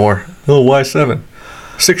 7 or more. Oh, why 7?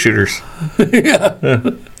 6 shooters. Yeah.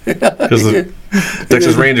 Because the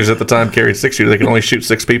Texas Rangers at the time carried 6 shooters. They could only shoot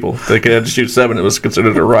 6 people. They could have to shoot 7. It was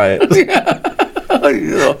considered a riot. Yeah.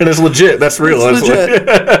 And it's legit. That's real. It's legit.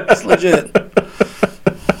 It's legit.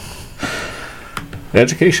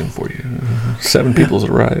 Education for you. 7 people is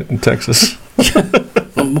a riot in Texas.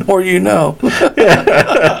 The more you know.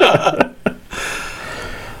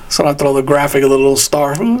 So I throw the graphic of the little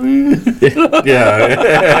star.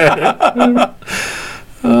 Yeah.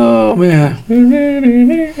 Oh man.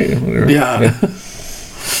 Yeah.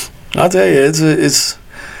 I'll tell you,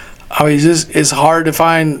 it's hard to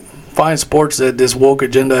find sports that this woke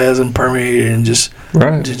agenda hasn't permeated and just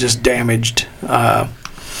damaged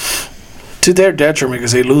to their detriment,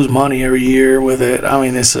 because they lose money every year with it. I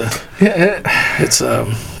mean, it's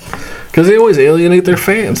because they always alienate their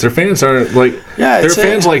fans. Their fans aren't like they're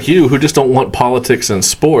fans like you who just don't want politics and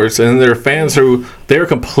sports, and they're fans who they're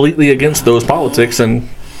completely against those politics and.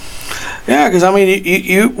 Yeah, because I mean,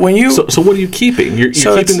 you when you. So what are you keeping? You're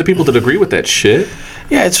keeping the people that agree with that shit.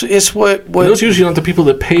 Yeah, it's what those usually aren't the people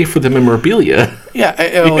that pay for the memorabilia. Yeah,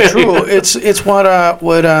 true. It's what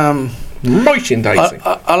merchandising.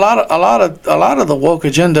 A lot of the woke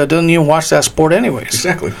agenda doesn't even watch that sport anyways.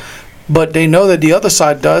 Exactly. But they know that the other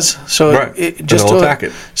side does, so they'll attack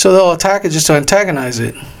it. So they'll attack it just to antagonize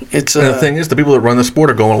it. And the thing is, the people that run the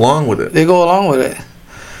sport are going along with it. They go along with it.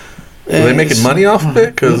 Are they making money off of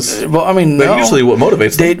it? Because that's usually what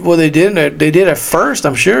motivates them. They did at first.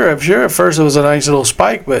 I'm sure at first it was a nice little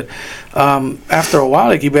spike, but after a while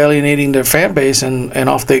they keep alienating their fan base, and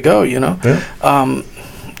off they go. You know,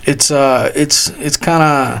 it's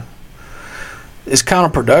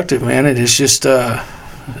counterproductive, man. It is just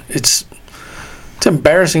it's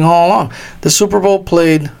embarrassing all along. The Super Bowl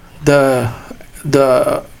played the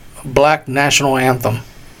Black national anthem.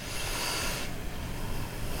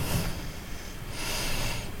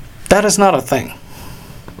 That is not a thing.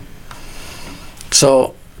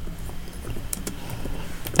 So,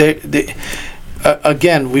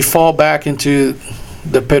 again, we fall back into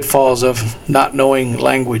the pitfalls of not knowing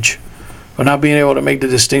language, or not being able to make the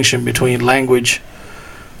distinction between language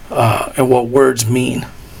and what words mean.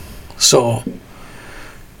 So,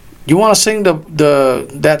 you want to sing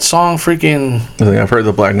that song? Freaking! I think I've heard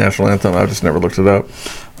the Black national anthem. I've just never looked it up.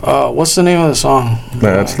 What's the name of the song?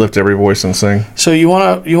 It's Lift Every Voice and Sing. So you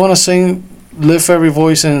wanna sing, lift every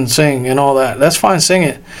voice and sing and all that. That's fine, sing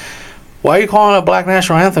it. Why are you calling it a Black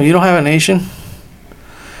national anthem? You don't have a nation.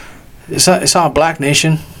 It's not a black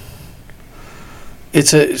nation.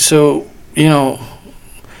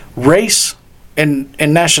 Race and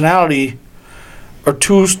nationality are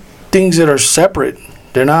two things that are separate.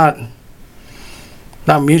 They're not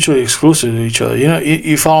mutually exclusive to each other. You know,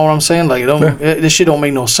 you follow what I'm saying? Like, this shit don't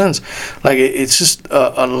make no sense. Like, it's just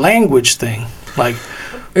a language thing. Like,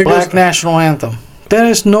 Black national anthem. There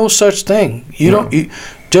is no such thing.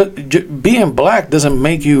 Being black doesn't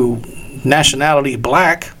make you nationality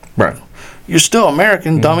black. Right. You're still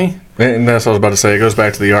American, dummy. And that's what I was about to say. It goes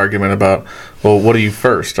back to the argument about, well, what are you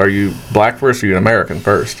first? Are you black first or are you an American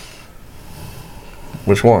first?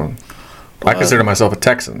 Which one? I consider myself a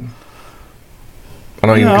Texan. I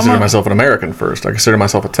don't even consider myself an American first. I consider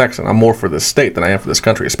myself a Texan. I'm more for this state than I am for this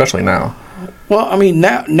country, especially now. Well, I mean,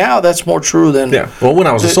 now that's more true than... Yeah. Well, when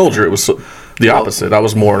I was a soldier, it was the opposite. I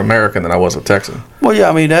was more an American than I was a Texan. Well, yeah,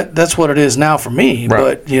 I mean, that's what it is now for me.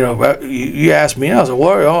 Right. But, you asked me, I was like,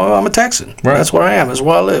 well, I'm a Texan. Right. That's what I am. That's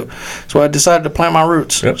where I live. So I decided to plant my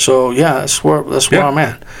roots. Yep. So, yeah, that's where I'm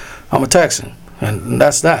at. I'm a Texan, and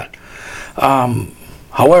that's that.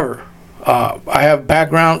 However... I have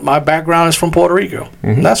background. My background is from Puerto Rico.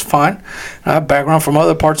 Mm-hmm. That's fine. I have background from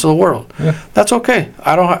other parts of the world. Yeah. That's okay.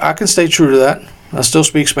 I can stay true to that. I still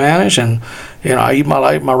speak Spanish, and I eat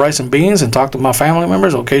my rice and beans and talk to my family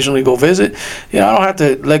members. Occasionally go visit. I don't have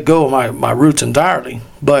to let go of my roots entirely.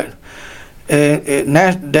 But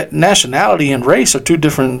nationality and race are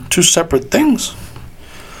two separate things.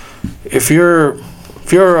 If you're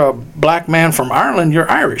a black man from Ireland, you're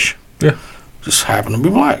Irish. Yeah. Just happen to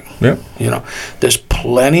be black. Yeah. There's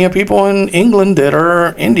plenty of people in England that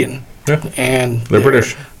are Indian. Yeah. And they're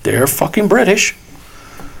British. They're fucking British.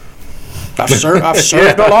 I've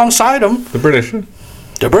served alongside them. The British.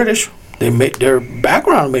 They're British. Their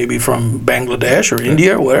background may be from Bangladesh or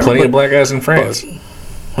India or whatever. Plenty of black guys in France.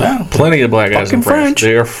 Plenty of black guys in France.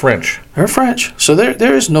 They are French. They're French. So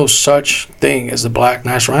there is no such thing as the Black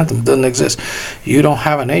national anthem. It doesn't exist. You don't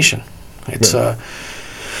have a nation. It's a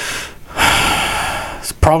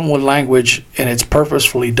problem with language, and it's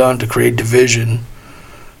purposefully done to create division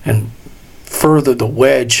and further the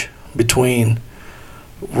wedge between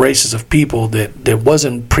races of people that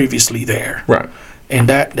wasn't previously there. Right. And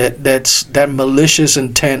that's malicious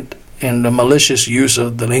intent and the malicious use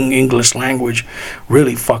of the English language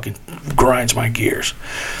really fucking grinds my gears.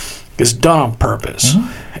 It's done on purpose.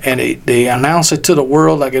 Mm-hmm. And they announce it to the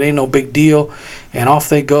world like it ain't no big deal, and off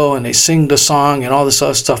they go and they sing the song and all this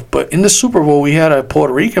other stuff. But in the Super Bowl, we had a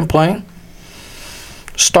Puerto Rican playing,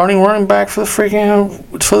 starting running back for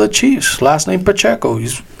the Chiefs. Last name Pacheco.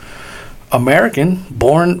 He's American,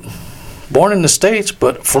 born in the States,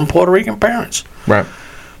 but from Puerto Rican parents. Right.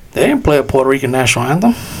 They didn't play a Puerto Rican national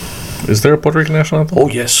anthem. Is there a Puerto Rican national anthem? Oh,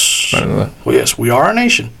 yes. I didn't know that. Oh, yes. We are a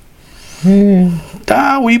nation.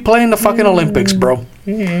 We play in the fucking Olympics, bro.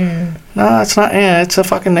 No, it's not. Yeah, it's a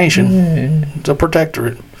fucking nation. It's a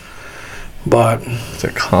protectorate. But it's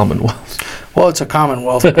a commonwealth. Well, it's a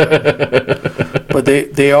commonwealth, but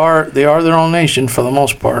they are their own nation for the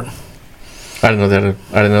most part. I didn't know that.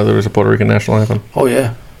 I didn't know there was a Puerto Rican national anthem. Oh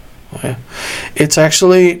yeah. It's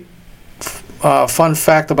actually fun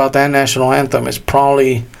fact about that national anthem is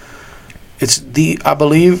probably I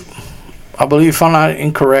believe if I'm not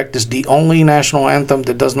incorrect, it's the only national anthem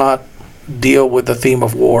that does not deal with the theme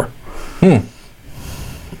of war in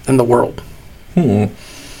the world.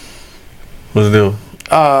 What's the deal?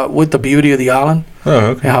 With the beauty of the island.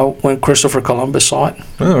 Oh, okay. How when Christopher Columbus saw it.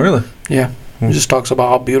 Oh, really? Yeah. He just talks about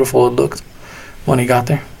how beautiful it looked when he got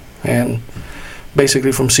there, and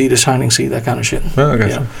basically from sea to shining sea, that kind of shit. Oh, I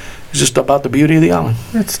gotcha. It's just about the beauty of the island.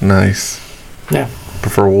 That's nice. Yeah.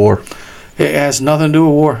 Prefer war. It has nothing to do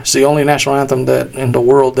with war. It's the only national anthem that in the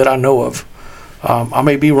world that I know of. I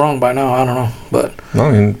may be wrong by now. I don't know, but no,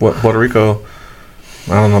 I mean, Puerto Rico.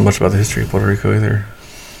 I don't know much about the history of Puerto Rico either.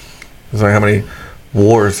 It's like how many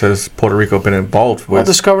wars has Puerto Rico been involved with? Well,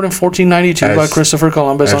 discovered in 1492 by Christopher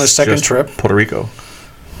Columbus on his second trip. Puerto Rico.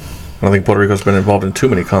 I don't think Puerto Rico's been involved in too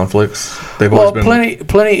many conflicts. They've always been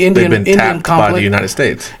plenty Indian. They've been Indian tapped conflict by the United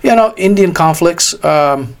States. Indian conflicts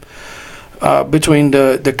between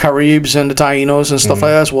the Caribs and the Taínos and stuff like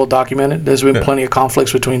that is well documented. There's been plenty of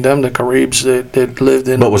conflicts between them. The Caribs that lived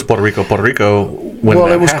in. But was Puerto Rico when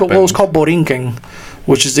it was happened? It was called Borinquen,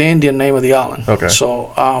 which is the Indian name of the island. Okay.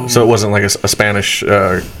 So it wasn't like a Spanish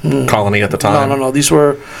colony at the time. No. These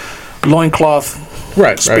were loincloth.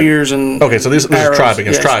 Spears and okay, so this is tribe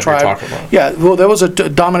against tribe you're talking about. Yeah, well, there was a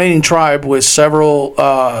dominating tribe with several.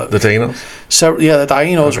 The Taínos. The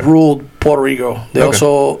Taínos ruled Puerto Rico. They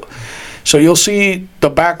also, so you'll see the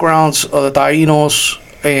backgrounds of the Taínos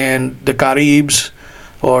and the Caribs,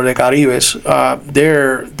 or the Caribes.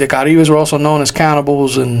 The Caribes were also known as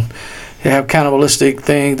cannibals, and they have cannibalistic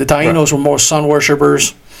thing. The Taínos were more sun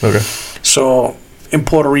worshippers. Okay. So in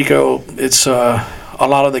Puerto Rico, it's a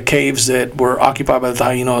lot of the caves that were occupied by the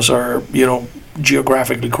Taínos are,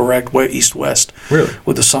 geographically correct, east-west. Really?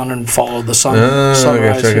 With the sun and follow the sun.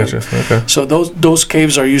 Sunrise. I gotcha. Okay. So those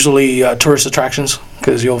caves are usually tourist attractions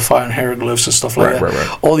because you'll find hieroglyphs and stuff like that.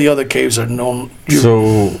 Right. All the other caves are known.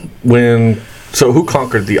 So who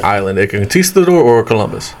conquered the island? A conquistador or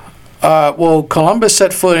Columbus? Well, Columbus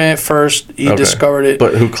set foot in it first. He discovered it.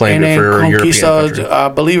 But who claimed it for European country? I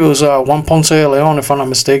believe it was Juan Ponce de Leon, if I'm not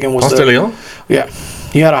mistaken. Ponce de Leon? Yeah.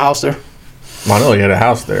 He had a house there. I know he had a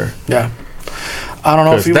house there. Yeah. I don't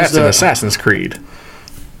know if he was that's an Assassin's Creed.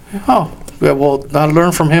 Oh. Yeah, well, I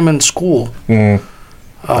learned from him in school. I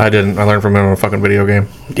didn't. I learned from him on a fucking video game.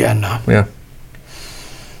 Yeah, no. Yeah.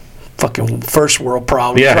 Fucking first world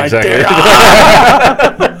problems exactly. there.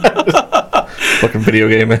 Fucking video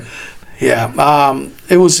game. Yeah,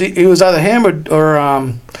 it was either him or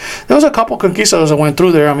there was a couple conquistadors that went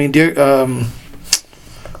through there. I mean,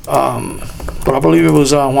 but I believe it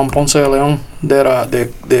was Juan Ponce de Leon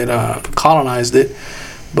that colonized it,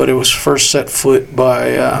 but it was first set foot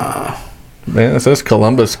by. Man, it says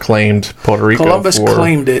Columbus claimed Puerto Rico. Columbus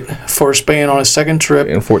claimed it for Spain on his second trip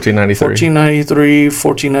in 1493.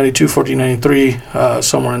 1492, 1493,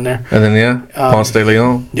 somewhere in there. And then Ponce de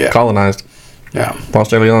Leon colonized. Yeah, Ponce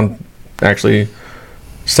de Leon actually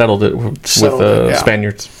settled it with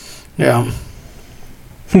Spaniards. Yeah.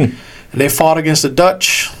 They fought against the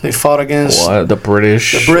Dutch. They fought against the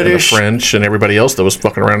British, and the French, and everybody else that was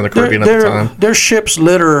fucking around in the Caribbean at the time. Their ships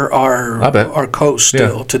litter our coast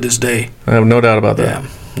still to this day. I have no doubt about that.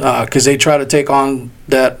 Yeah, because they try to take on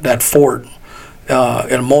that fort,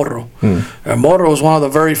 El Morro. El Morro was one of the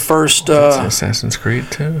very first. That's an Assassin's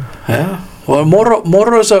Creed too. Yeah. Well,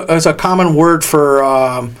 Morro is a common word for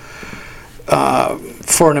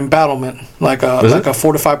an embattlement, like a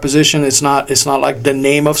fortified position. It's not like the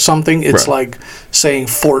name of something. It's like saying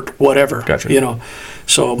fort whatever. Gotcha.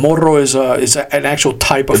 So Morro is an actual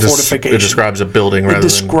type of fortification. It describes a building rather than... It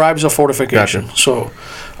describes a fortification. Gotcha. So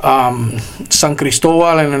San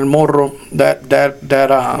Cristobal and El Morro,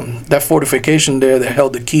 that fortification there that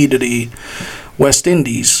held the key to the West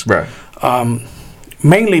Indies. Right.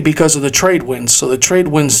 Mainly because of the trade winds. So the trade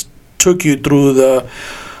winds took you through the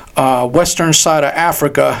western side of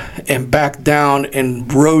Africa and back down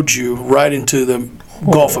and rode you right into the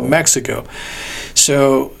Gulf of Mexico.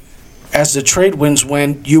 So as the trade winds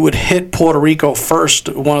went, you would hit Puerto Rico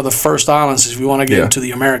first, one of the first islands, if you want to get into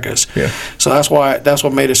the Americas. Yeah. So that's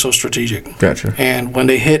what made it so strategic. Gotcha. And when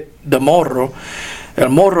they hit the Morro, El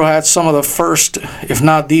Morro had some of the first, if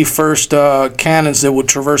not the first, cannons that would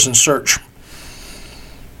traverse and search.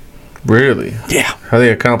 Really? Yeah. How they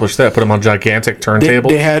accomplished that? Put them on gigantic turntables?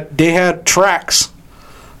 They had tracks.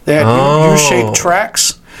 They had U-shaped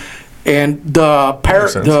tracks. And the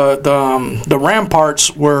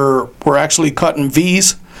ramparts were actually cut in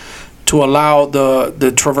V's to allow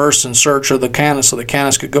the traverse and search of the cannons, so the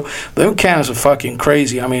cannons could go. Them cannons are fucking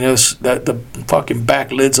crazy. I mean, the fucking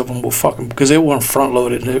back lids of them were fucking, because they weren't front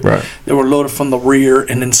loaded. They were loaded from the rear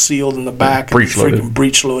and then sealed in the back. Breech loaded. Freaking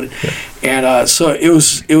breech loaded. Yeah. And so it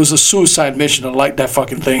was a suicide mission to light that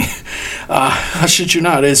fucking thing. I shit you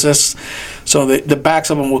not. It's just. So the backs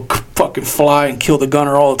of them would fucking fly and kill the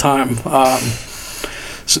gunner all the time.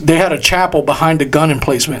 So they had a chapel behind the gun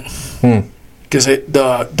emplacement, because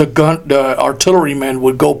the artillerymen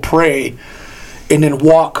would go pray, and then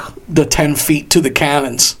walk the 10 feet to the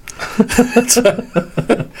cannons.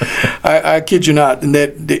 I kid you not. And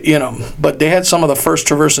that, but they had some of the first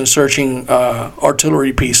traverse and searching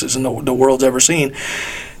artillery pieces in the world's ever seen,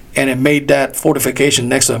 and it made that fortification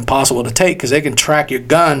next to impossible to take, because they can track your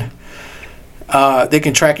gun. They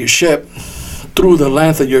can track your ship through the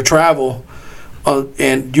length of your travel,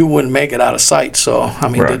 and you wouldn't make it out of sight. So, I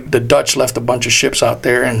mean, the Dutch left a bunch of ships out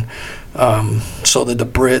there, and so did the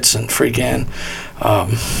Brits, and freaking,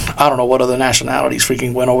 I don't know what other nationalities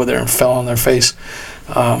freaking went over there and fell on their face.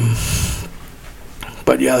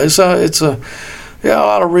 But yeah, it's a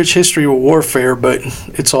lot of rich history of warfare, but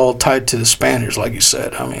it's all tied to the Spaniards, like you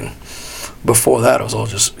said. I mean, before that, it was all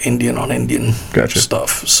just Indian on Indian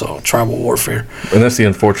stuff. So tribal warfare. And that's the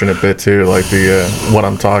unfortunate bit too. Like what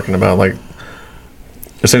I'm talking about. Like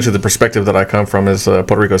essentially, the perspective that I come from is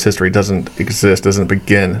Puerto Rico's history doesn't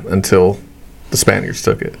begin until the Spaniards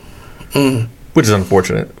took it, which is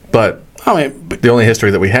unfortunate. But I mean, the only history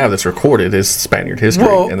that we have that's recorded is Spaniard history,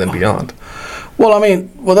 and then beyond. Well, I mean,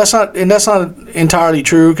 that's not entirely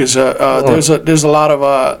true, because there's a lot of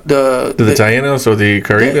the Taínos or the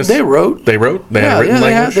Caribes. They wrote. They had written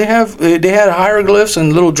language. They had hieroglyphs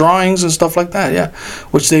and little drawings and stuff like that. Yeah,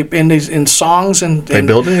 which they in songs and they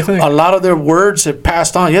built anything. A lot of their words have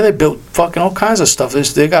passed on. Yeah, they built fucking all kinds of stuff.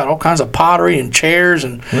 They got all kinds of pottery and chairs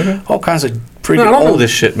and all kinds of freaking. I don't know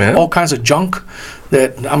this shit, man. All kinds of junk.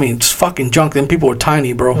 That, I mean, it's fucking junk. Them people are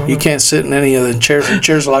tiny, bro. You can't sit in any of the chairs. The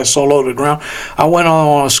chairs are like so low to the ground. I went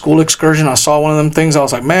on a school excursion. I saw one of them things. I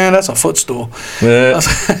was like, man, that's a footstool. Yeah.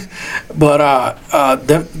 But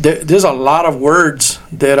there's a lot of words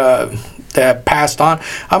that passed on.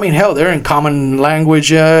 I mean, hell, they're in common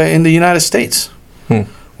language in the United States.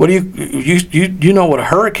 What do you know what a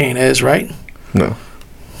hurricane is, right? No.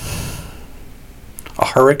 A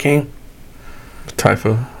hurricane?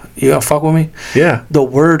 Typhoon. You gonna fuck with me? Yeah. The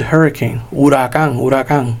word hurricane, huracán.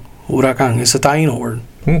 It's a Taíno word.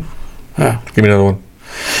 Yeah. Give me another one.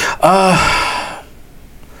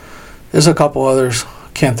 There's a couple others.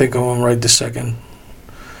 Can't think of them right this second.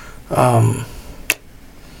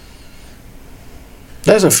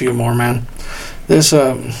 There's a few more, man. There's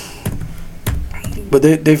but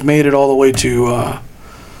they've made it all the way to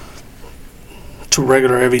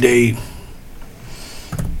regular everyday.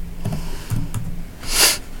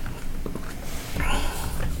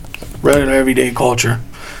 Regular everyday culture.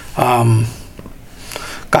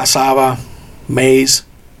 Cassava, maize,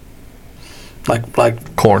 like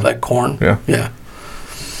corn. Like corn. Yeah.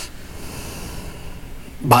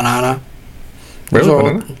 Banana.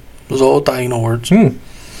 Really? Those are all Taíno words.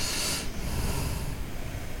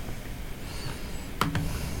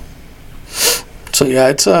 So yeah,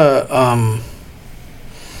 it's had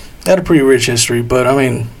a pretty rich history, but I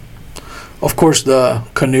mean, of course, the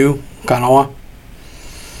canoe, canoa.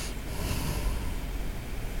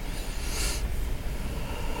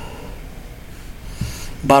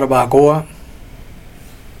 Barbacoa,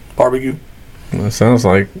 barbecue. That sounds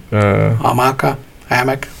like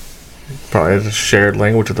hammock. Probably has a shared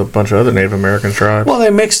language with a bunch of other Native American tribes. Well,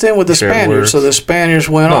 they mixed in with the Spaniards, words. So the Spaniards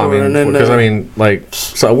went over, and then because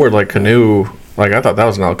so a word like canoe, like I thought that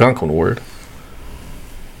was an Algonquin word.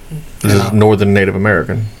 This is Northern Native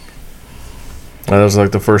American. That was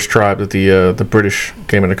like the first tribe that the British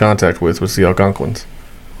came into contact with was the Algonquins,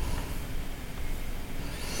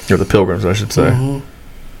 or the Pilgrims, I should say.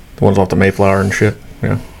 The ones off the Mayflower and shit.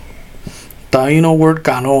 Yeah. Taíno word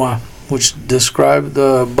canoa, which described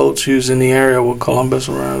the boats used in the area with Columbus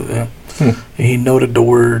around. Yeah. And he noted the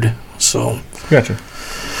word. So. Gotcha.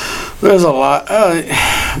 There's a lot,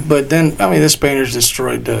 but then I mean the Spaniards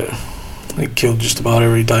destroyed the They killed just about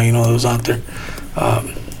every Taino that was out there.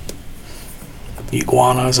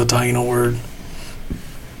 Iguana is a Taino word.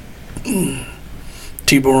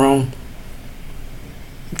 Tiburon.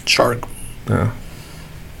 Shark. Yeah.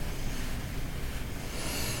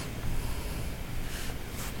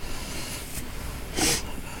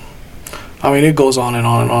 I mean, it goes on and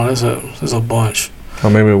on and on. There's a bunch. Or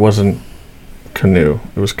maybe it wasn't canoe.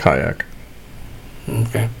 It was kayak.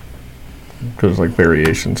 Okay. Because like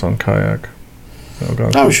variations on kayak. Oh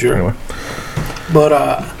God. I'm sure. Anyway. But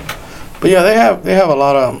yeah, they have a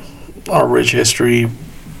lot of rich history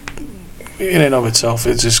in and of itself.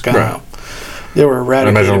 It's just kind of they were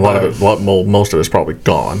eradicated. I imagine most of it's probably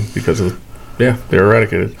gone because of they're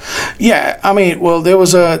eradicated. Yeah, I mean, well, there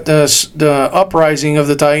was the uprising of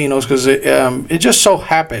the Taínos because it just so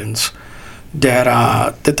happens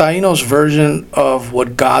that the Taínos' version of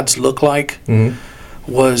what gods look like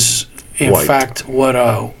was in fact what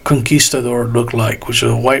a conquistador looked like, which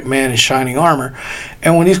is a white man in shining armor.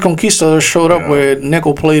 And when these conquistadors showed up with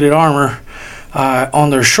nickel-plated armor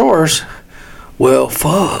on their shores, well,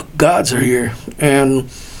 fuck, gods are here. And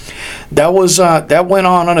that went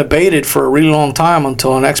on unabated for a really long time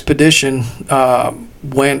until an expedition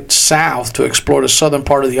went south to explore the southern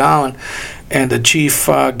part of the island, and the chief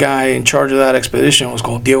guy in charge of that expedition was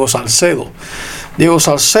called Diego Salcedo. Diego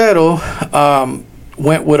Salcedo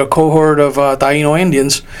went with a cohort of Taino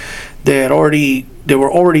Indians that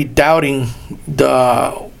were already doubting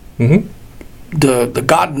the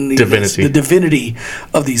divinity. The divinity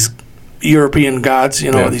of these European gods,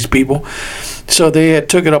 these people. So they had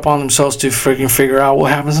took it upon themselves to freaking figure out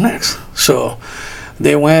what happens next. So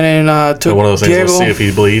they went and took one of those things. Diego. We'll see if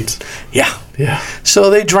he bleeds. Yeah. So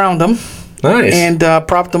they drowned him. Nice. And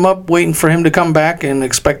propped him up, waiting for him to come back and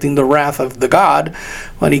expecting the wrath of the god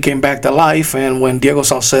when he came back to life. And when Diego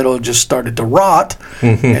Salcedo just started to rot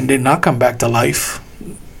and did not come back to life,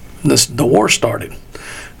 the war started.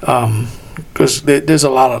 Because there's a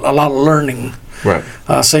lot of learning. Right.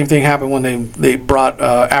 Same thing happened when they brought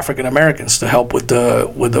African Americans to help with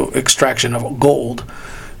the extraction of gold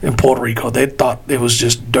in Puerto Rico. They thought it was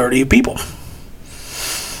just dirty people.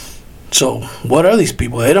 So what are these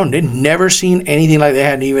people? They'd never seen anything like they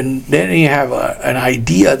didn't even have an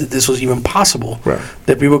idea that this was even possible. Right.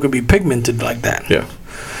 That people could be pigmented like that. Yeah.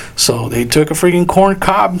 So they took a freaking corn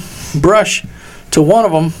cob brush to one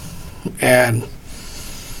of them, and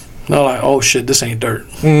they're like, "Oh shit, this ain't dirt."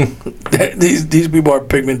 These people are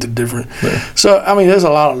pigmented different. Yeah. So I mean, there's a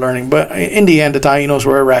lot of learning, but in the end, the Taínos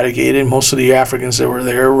were eradicated. Most of the Africans that were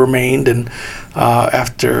there remained, and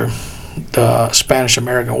after the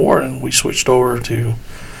Spanish-American War, and we switched over to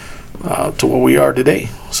what we are today.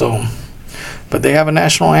 So, but they have a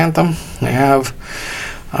national anthem. They have,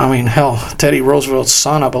 I mean, hell, Teddy Roosevelt's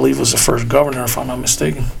son, I believe, was the first governor, if I'm not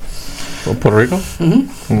mistaken. Well, Puerto Rico?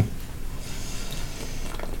 Mm-hmm.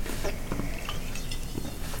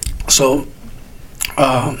 So,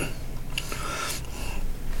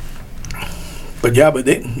 but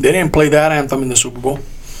they didn't play that anthem in the Super Bowl.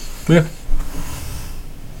 Yeah.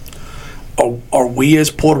 Are we as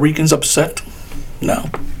Puerto Ricans upset? No.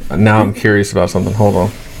 Now I'm curious about something. Hold on.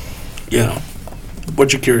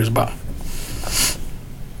 What you curious about?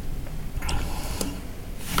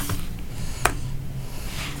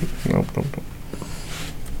 Nope.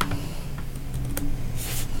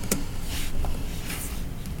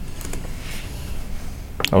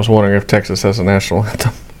 I was wondering if Texas has a national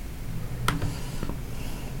anthem.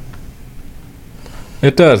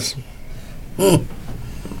 It does.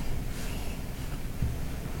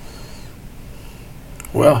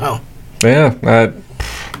 Well, how? Yeah,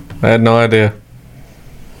 I had no idea.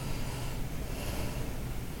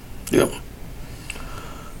 Yep.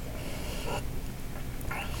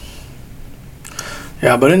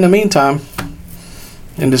 Yeah, but in the meantime,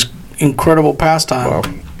 in this incredible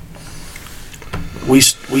pastime, we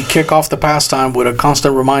kick off the pastime with a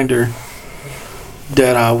constant reminder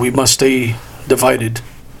that we must stay divided.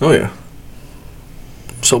 Oh yeah.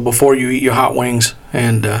 So before you eat your hot wings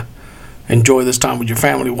and enjoy this time with your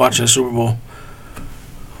family watching the Super Bowl,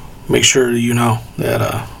 make sure you know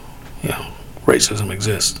that racism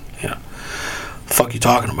exists. Yeah. Fuck you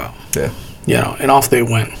talking about? Yeah. And off they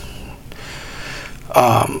went.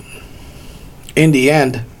 In the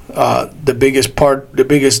end, the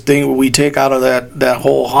biggest thing we take out of that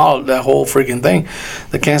whole freaking thing,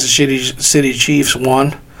 the Kansas City Chiefs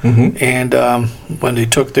won. Mm-hmm. And when they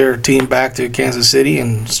took their team back to Kansas City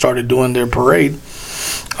and started doing their parade,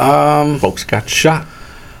 folks got shot.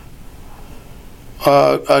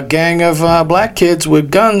 A gang of black kids with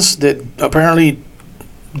guns that apparently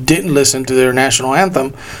didn't listen to their national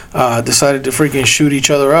anthem, decided to freaking shoot each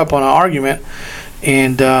other up on an argument,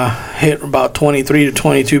 and hit about 23 to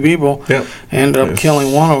 22 people. Yep. Ended up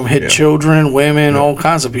killing one of them. Hit children, women, all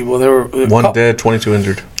kinds of people. There were one dead, 22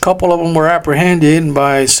 injured. A couple of them were apprehended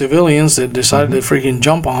by civilians that decided to freaking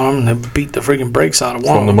jump on them and they beat the freaking brakes out of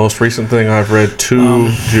one. From the most recent thing I've read,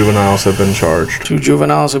 2 juveniles have been charged. 2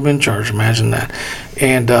 juveniles have been charged. Imagine that.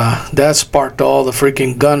 And that sparked all the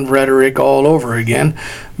freaking gun rhetoric all over again,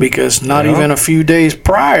 because not even a few days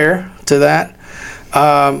prior to that,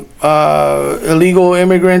 illegal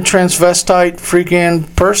immigrant transvestite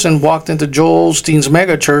freaking person walked into Joel Osteen's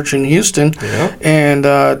mega church in Houston and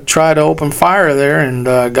tried to open fire there and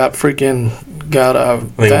got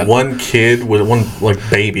one kid with one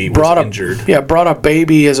baby was injured. Brought a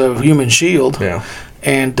baby as a human shield. Yeah.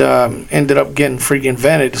 And ended up getting freaking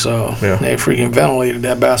vented, so they freaking ventilated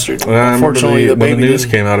that bastard. Unfortunately, when the news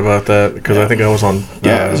came out about that, because I think I was on.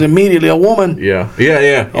 It was immediately a woman. A woman.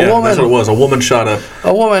 That's what it was. A woman shot up.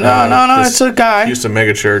 A woman. No, it's a guy. Houston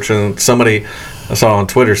megachurch, and somebody I saw on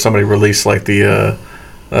Twitter. Somebody released the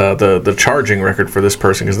charging record for this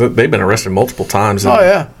person, because they've been arrested multiple times.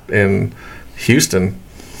 In Houston,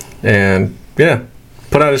 and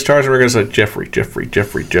put out his charge and we're going to say Jeffrey,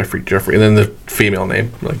 and then the female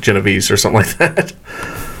name, like Genevieve or something like that.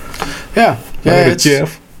 It's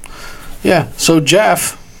Jeff. So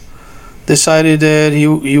Jeff decided that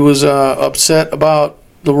he was upset about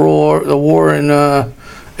the war in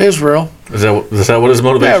Israel. Is that what his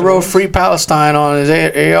motivation? Yeah, wrote "Free Palestine" on his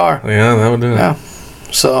AR. Yeah, that would do it. Yeah.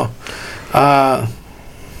 So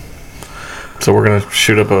we're going to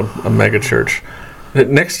shoot up a mega church.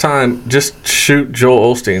 Next time, just shoot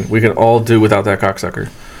Joel Osteen. We can all do without that cocksucker.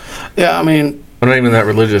 Yeah, I mean, I'm not even that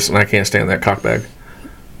religious, and I can't stand that cockbag.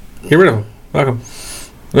 Get rid of him. Fuck him.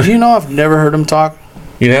 You know, I've never heard him talk.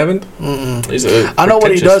 You haven't? Mm-mm. I know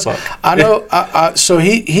what he does. Fuck. I know. So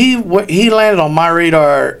he landed on my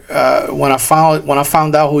radar when I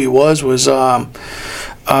found out who he was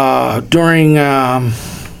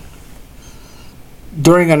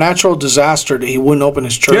during a natural disaster that he wouldn't open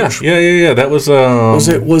his church. Yeah. That was was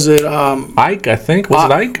it Ike, I think. Was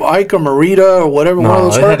it Ike? Ike or Marita or whatever. No, one of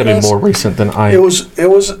those it had to be more recent than Ike. It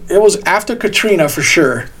was after Katrina for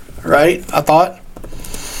sure, right? I thought.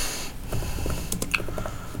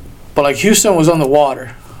 But Houston was on the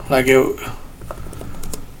water,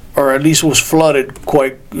 or at least was flooded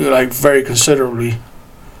quite very considerably.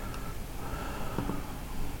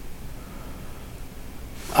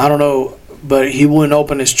 I don't know. But he wouldn't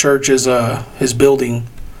open his church as his building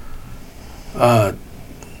to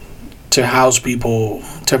house people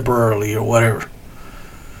temporarily or whatever,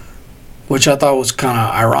 which I thought was kind of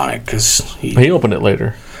ironic because he opened it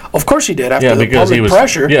later. Of course he did after the public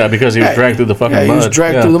pressure. Yeah, because he was dragged through the fucking mud. He was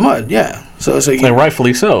dragged through the mud. Yeah, so and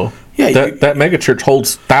rightfully so. Yeah, that mega church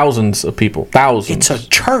holds thousands of people. Thousands. It's a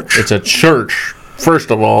church. It's a church. First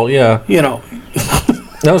of all, yeah. You know.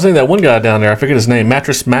 I was thinking that one guy down there, I forget his name,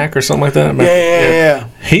 Mattress Mac or something like that. Yeah.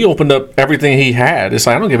 He opened up everything he had. It's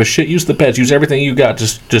I don't give a shit. Use the beds. Use everything you got.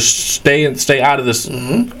 Just stay out of this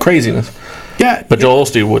craziness. Yeah. But Joel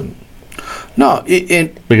Osteen wouldn't. No,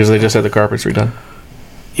 because they just had the carpets redone.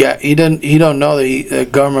 Yeah, he don't know that the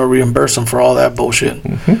government reimbursed him for all that bullshit.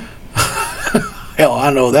 Mm-hmm. Hell,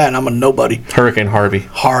 I know that, and I'm a nobody. Hurricane Harvey.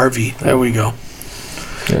 There we go.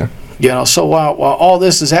 Yeah. So while all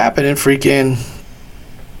this is happening, freaking.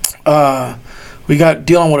 We got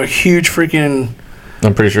dealing with a huge freaking.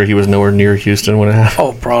 I'm pretty sure he was nowhere near Houston when it happened.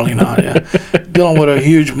 Oh, probably not. Yeah, dealing with a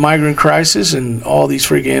huge migrant crisis and all these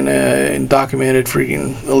freaking undocumented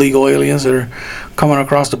freaking illegal aliens that are coming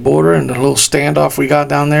across the border, and the little standoff we got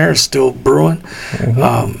down there is still brewing.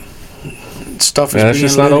 Mm-hmm. Stuff is that's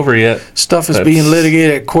just not over yet. Stuff is being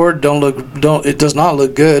litigated at court. It does not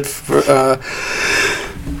look good for.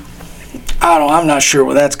 I'm not sure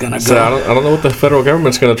where that's going to go. So I don't know what the federal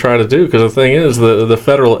government's going to try to do, because the thing is, the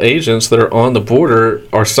federal agents that are on the border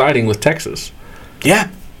are siding with Texas. Yeah.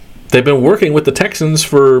 They've been working with the Texans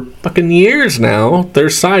for fucking years now. They're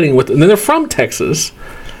siding with, and then they're from Texas.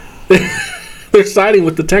 They're siding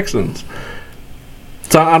with the Texans.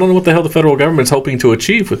 So I don't know what the hell the federal government's hoping to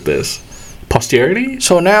achieve with this. Posterity?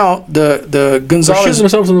 So now the Gonzales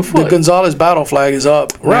themselves in the foot. The Gonzales battle flag is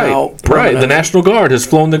up. Right. The National Guard has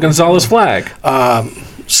flown the Gonzales flag.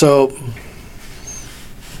 If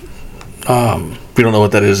you don't know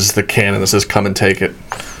what that is, it's the cannon that says "Come and take it."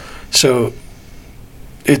 So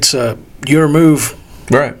it's your move,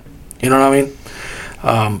 right? You know what I mean?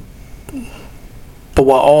 But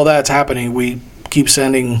while all that's happening, we keep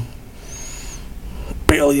sending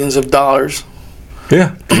billions of dollars.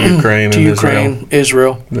 Yeah, to Ukraine and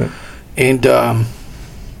Israel. Yeah. And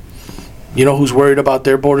You know who's worried about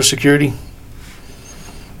their border security?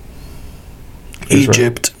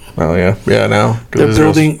 Egypt. Oh yeah, yeah. Now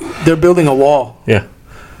they're building a wall. Yeah,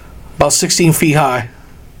 about 16 feet high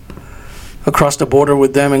across the border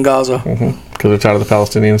with them in Gaza. Because they're tired of the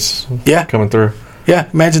Palestinians. Yeah, coming through. Yeah,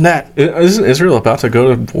 imagine that. Isn't Israel about to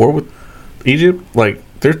go to war with Egypt? Like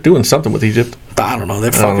they're doing something with Egypt. I don't know.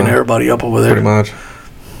 They're fucking everybody up over there. Pretty much.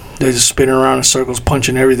 They're just spinning around in circles,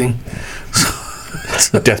 punching everything.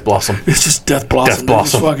 Death Blossom. It's just Death Blossom.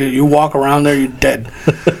 You walk around there, you're dead.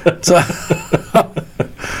 So,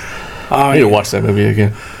 I need to watch that movie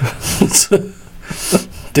again.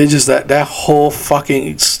 They just that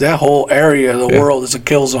whole area of the world is a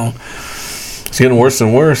kill zone. It's getting worse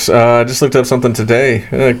and worse. I just looked up something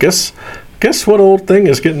today. Guess what old thing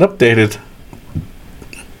is getting updated?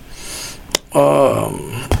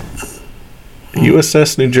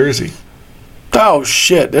 USS New Jersey. Oh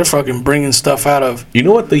shit! They're fucking bringing stuff out of. You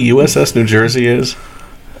know what the USS New Jersey is?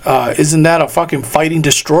 Isn't that a fucking fighting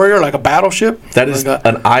destroyer, like a battleship? That is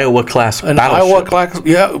an Iowa class. An Iowa class.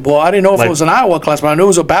 Yeah. Well, I didn't know if it was an Iowa class, but I knew it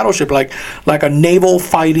was a battleship, like a naval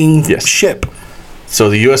fighting ship. So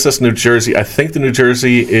the USS New Jersey. I think the New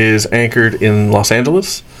Jersey is anchored in Los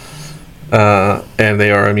Angeles, and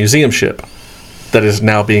they are a museum ship that is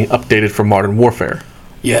now being updated for modern warfare.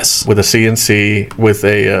 Yes. With a CNC, with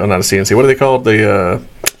a not a CNC. What are they called? The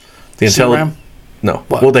CRAM? No.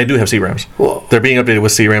 What? Well, they do have CRAMs. Well, they're being updated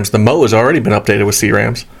with CRAMs. The Mo has already been updated with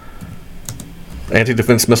CRAMs.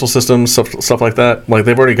 Anti-defense missile systems, stuff like that. Like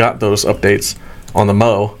they've already got those updates on the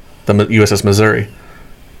Mo, the USS Missouri.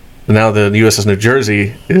 And now the USS New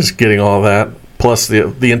Jersey is getting all of that, plus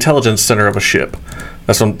the intelligence center of a ship.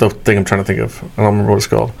 That's the thing I'm trying to think of. I don't remember what it's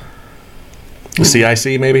called. The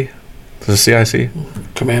CIC, maybe? The CIC?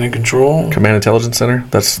 Command and Control? Command Intelligence Center.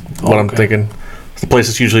 That's what I'm thinking. The place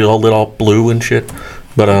is usually all lit all blue and shit.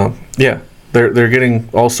 But, yeah, they're getting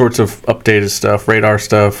all sorts of updated stuff, radar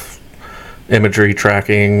stuff, imagery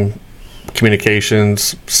tracking,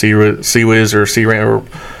 communications, CWIS or CRAM or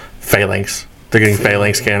phalanx. They're getting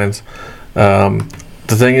phalanx cannons. The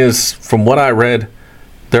thing is, from what I read,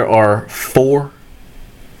 there are 4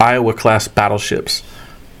 Iowa-class battleships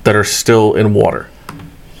that are still in water.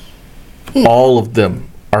 All of them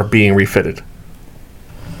are being refitted.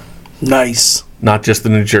 Nice. Not just the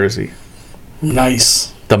New Jersey.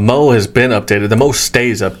 Nice. The Mo has been updated. The Mo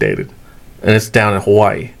stays updated. And it's down in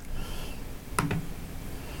Hawaii.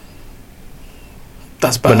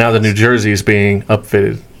 That's bad. But now the New Jersey is being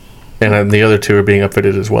upfitted. And then the other 2 are being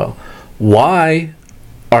upfitted as well. Why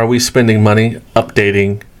are we spending money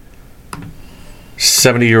updating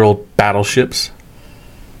 70-year-old battleships?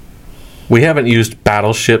 We haven't used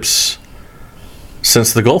battleships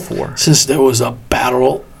since the Gulf War. Since there was a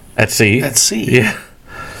battle at sea. At sea. Yeah.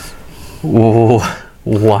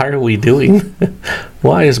 Why are we doing?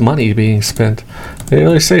 Why is money being spent?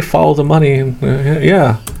 They say follow the money. And,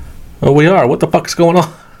 yeah. Well, we are. What the fuck is going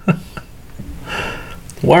on?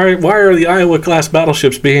 Why are the Iowa class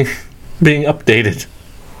battleships being updated?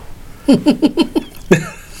 They're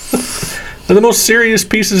the most serious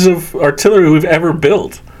pieces of artillery we've ever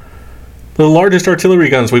built. The largest artillery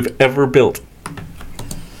guns we've ever built.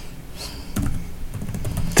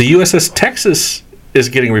 The USS Texas is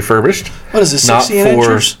getting refurbished. What is it, 16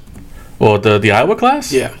 inches? Well, the Iowa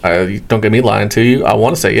class? Yeah. Don't get me lying to you. I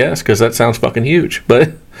want to say yes, because that sounds fucking huge.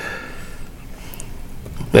 But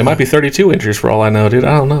they might be 32 inches for all I know, dude.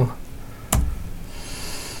 I don't know.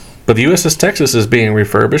 But the USS Texas is being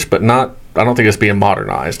refurbished, but not... I don't think it's being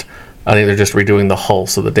modernized. I think they're just redoing the hull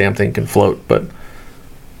so the damn thing can float, but...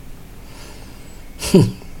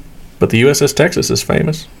 But the USS Texas is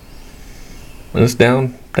famous. And it's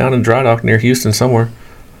down in dry dock near Houston somewhere.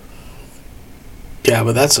 Yeah,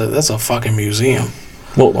 but that's a fucking museum.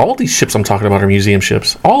 Well, all these ships I'm talking about are museum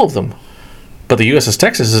ships. All of them. But the USS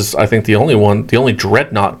Texas is, I think, the only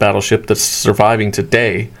dreadnought battleship that's surviving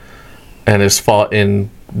today and has fought in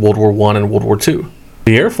World War I and World War II.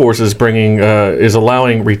 The Air Force is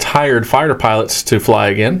allowing retired fighter pilots to fly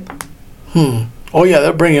again. Oh yeah,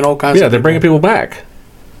 they're bringing all kinds. Yeah, they're bringing people back.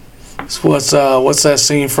 So what's that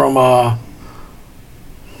scene from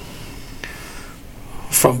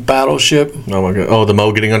Battleship? Oh my god! Oh, the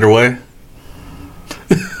Mo getting underway.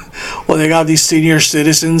 Well, they got these senior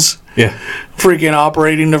citizens. Yeah. Freaking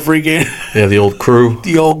operating the freaking. Yeah, the old crew.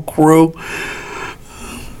 The old crew.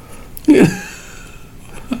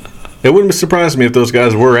 It wouldn't surprise me if those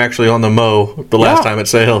guys were actually on the Mo the last time it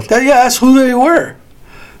sailed. That's who they were.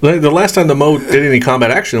 The last time the Mo did any combat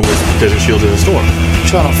action was Desert Shield in the Storm. I'm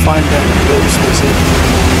trying to find that.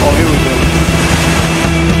 Oh, here we go.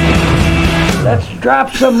 Let's drop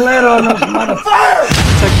some lead on this motherfucker.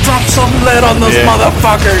 It's like, drop some lead on those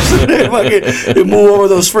motherfuckers. They move over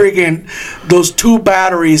those 2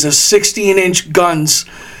 batteries of 16-inch guns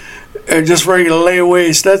and just ready to lay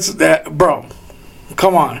waste. That's that, bro.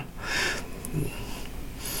 Come on.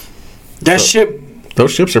 Those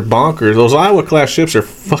ships are bonkers. Those Iowa-class ships are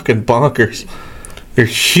fucking bonkers. They're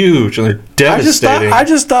huge and they're devastating. I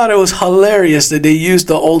just thought it was hilarious that they used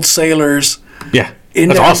the old sailors. Yeah. In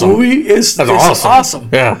that awesome. movie. It's awesome.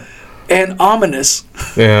 Yeah. And ominous.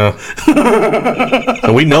 Yeah.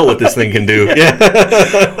 So we know what this thing can do.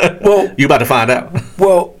 Yeah. Well, you about to find out.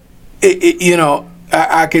 Well,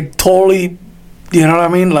 I could totally, you know what I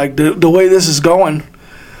mean? Like the way this is going,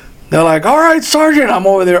 they're like, all right, Sergeant, I'm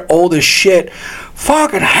over there old as shit.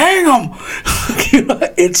 Fucking hang them.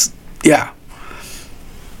 It's, yeah.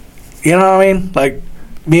 You know what I mean? Like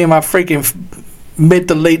me and my freaking mid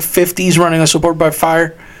to late 50s running a support by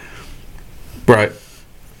fire. Right.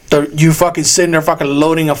 You fucking sitting there fucking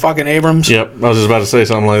loading a fucking Abrams. Yep. I was just about to say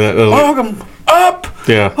something like that. Welcome up.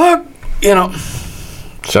 Yeah.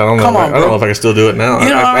 So I don't know if I can still do it now. You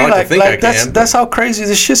know what I mean? I think I can. That's how crazy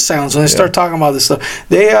this shit sounds when they start talking about this stuff.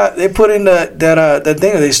 They put in that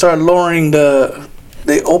thing. They start lowering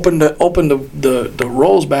They opened the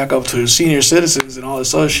rolls back up to senior citizens and all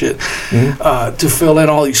this other shit to fill in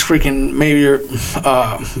all these freaking major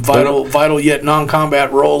vital yet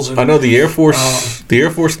non-combat roles. And, I know the Air Force, and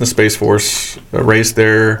the Space Force raised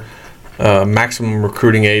their maximum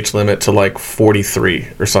recruiting age limit to like 43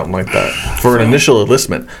 or something like that for an initial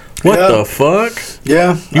enlistment. What the fuck?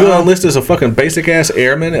 Yeah, you gonna enlist as a fucking basic ass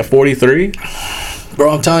airman at 43?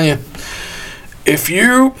 Bro, I'm telling you,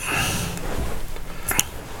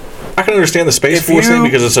 I can understand the Space Force thing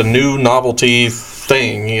because it's a new novelty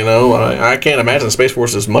thing, I can't imagine the Space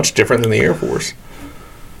Force is much different than the Air Force.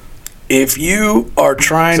 If you are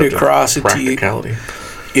trying to cross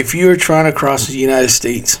if you are trying to cross the United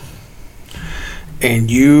States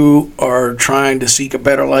and you are trying to seek a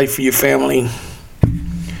better life for your family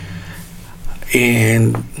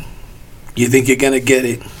and you think you're gonna get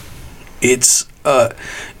it, it's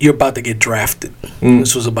you're about to get drafted.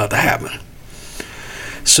 This was about to happen.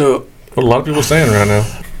 So what a lot of people are saying right now.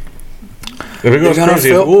 If it goes crazy,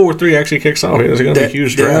 if World War III actually kicks off, there's going to be a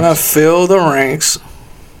huge draft. They're going to fill the ranks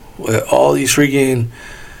with all these freaking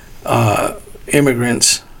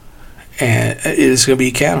immigrants, and it's going to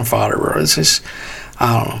be cannon fodder, bro. It's just,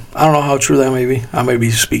 I don't know how true that may be. I may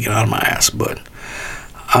be speaking out of my ass, but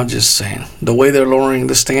I'm just saying the way they're lowering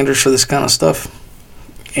the standards for this kind of stuff,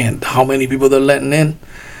 and how many people they're letting in.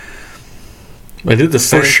 They did the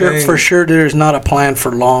same thing. For sure, there's not a plan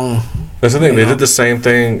for long. That's the thing. They did the same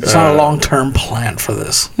thing. It's not a long-term plan for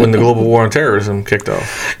this. When the global war on terrorism kicked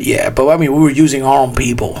off. Yeah, but I mean, we were using our own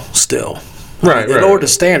people still. Right, they lowered the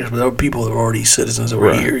standards, but there were people that were already citizens that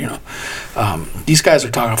were here, These guys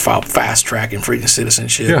are talking about fast-tracking freaking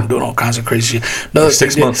citizenship and doing all kinds of crazy shit.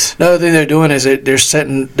 6 months. Another thing they're doing is they're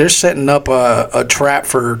setting up a trap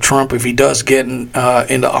for Trump if he does get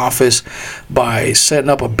into office by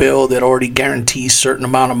setting up a bill that already guarantees certain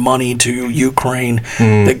amount of money to Ukraine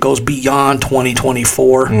that goes beyond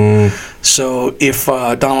 2024. So if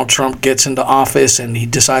Donald Trump gets into office and he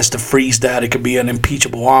decides to freeze that, it could be an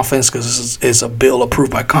impeachable offense because it's a bill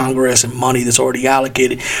approved by Congress and money that's already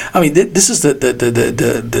allocated. I mean, this is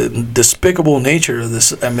the despicable nature of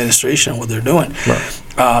this administration, what they're doing.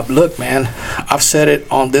 Right. Look, man, I've said it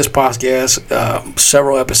on this podcast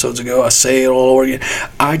several episodes ago. I say it all over again.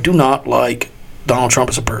 I do not like Donald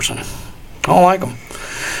Trump as a person. I don't like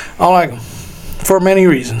him. For many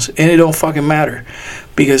reasons. And it don't fucking matter.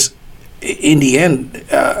 Because in the end,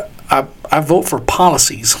 I vote for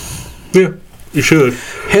policies. Yeah, you should.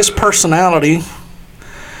 His personality,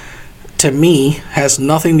 to me, has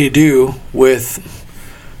nothing to do with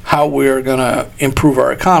how we're going to improve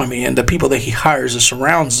our economy and the people that he hires and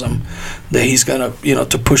surrounds him, that he's going to,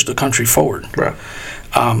 to push the country forward. Right.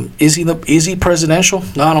 Is he presidential?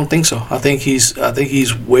 No, I don't think so. I think he's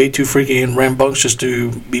way too freaking rambunctious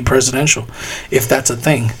to be presidential, if that's a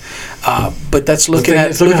thing. But that's looking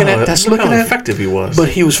at how effective he was. But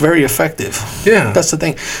he was very effective. Yeah, that's the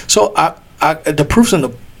thing. So the proof's in the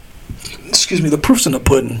proof's in the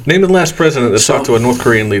pudding. Name the last president that talked to a North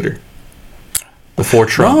Korean leader before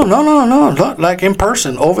Trump. No, like in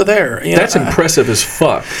person over there. That's impressive as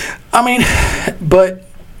fuck. I mean, but.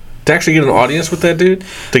 To actually get an audience with that dude,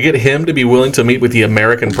 to get him to be willing to meet with the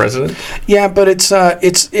American president. Yeah, but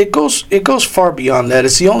it goes far beyond that.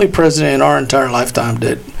 It's the only president in our entire lifetime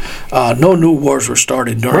that no new wars were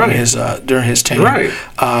started during his tenure. Right.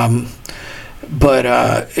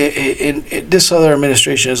 this other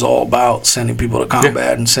administration is all about sending people to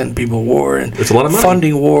combat and sending people to war and it's a lot of money.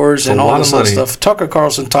 Funding wars and all this other stuff. Tucker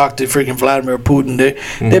Carlson talked to freaking Vladimir Putin.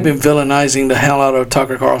 They've been villainizing the hell out of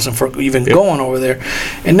Tucker Carlson for even going over there.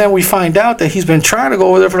 And then we find out that he's been trying to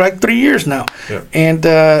go over there for like 3 years now. Yep. And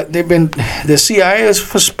the CIA is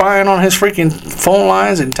spying on his freaking phone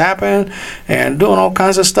lines and tapping and doing all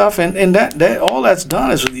kinds of stuff. And that all that's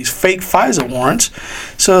done is with these fake FISA warrants.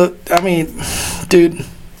 So, I mean, dude,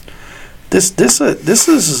 this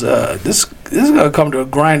is gonna come to a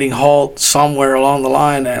grinding halt somewhere along the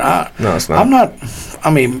line, and no, it's not. I'm not.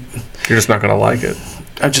 I mean, you're just not gonna like it.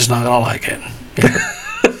 I'm just not gonna like it.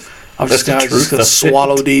 I'm just gonna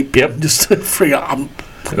swallow deep. Yep. Just figure out.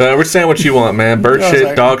 Which sandwich you want, man? Bird shit,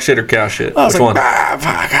 like, dog shit, or cow shit? Which one?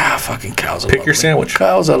 Fucking cows are Pick lovely. your sandwich.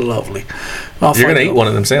 Cows are lovely. You're going to eat one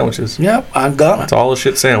of them sandwiches. Yep, I'm gonna. It's all a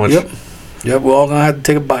shit sandwich. Yep, we're all going to have to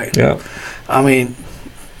take a bite. Yeah. I mean,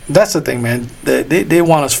 that's the thing, man. They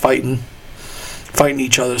want us fighting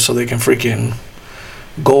each other so they can freaking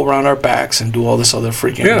go around our backs and do all this other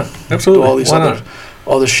freaking... Yeah, absolutely. Do all these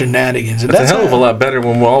other shenanigans. And that's a hell of a lot better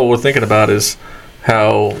when all we're thinking about is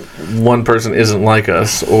how one person isn't like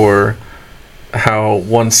us, or how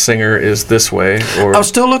one singer is this way, or I'm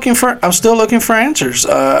still looking for answers.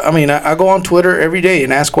 I mean, I go on Twitter every day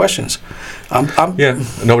and ask questions. Yeah,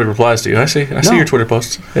 nobody replies to you. I see your Twitter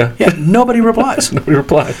posts. Yeah, nobody replies. Nobody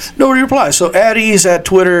replies. So at ease at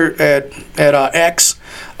Twitter at X.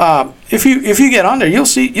 If you get on there, you'll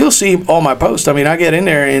see all my posts. I mean, I get in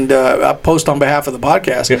there and I post on behalf of the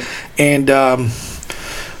podcast. Yep. And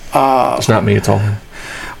it's not me. It's all him.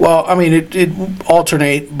 Well, I mean, it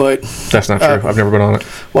alternate, but that's not true. I've never been on it.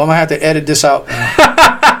 Well, I'm gonna have to edit this out.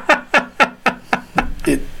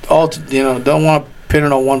 Don't want to pin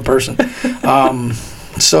it on one person.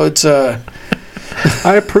 So it's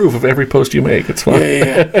I approve of every post you make. It's fine.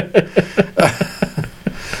 Yeah.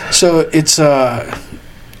 So it's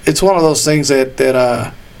one of those things that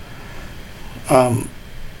I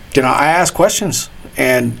ask questions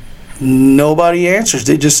and nobody answers.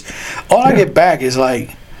 They just I get back is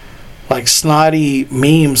like snotty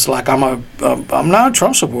memes. Like I'm not a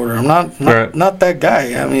Trump supporter. I'm not that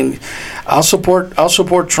guy. I mean, I'll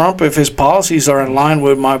support Trump if his policies are in line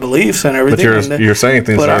with my beliefs and everything. But you're saying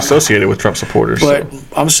things that are associated with Trump supporters. But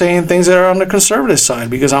I'm saying things that are on the conservative side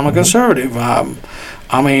because I'm a conservative. I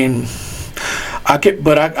mean,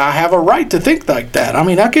 I have a right to think like that. I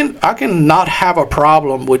mean, I can not have a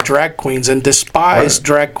problem with drag queens and despise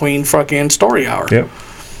drag queen fucking story hour. Yep.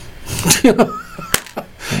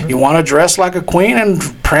 You want to dress like a queen and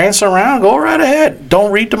prance around? Go right ahead.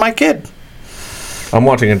 Don't read to my kid. I'm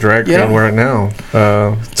watching a drag queen right now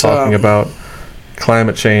talking about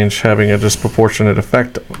climate change having a disproportionate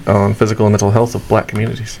effect on physical and mental health of black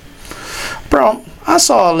communities. Bro, I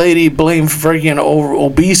saw a lady blame freaking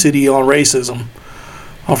obesity on racism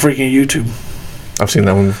on freaking YouTube. I've seen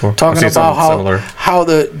that one before. Talking about how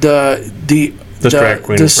the drag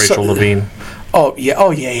queen is Rachel Levine. Oh yeah.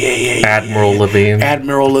 Admiral Levine.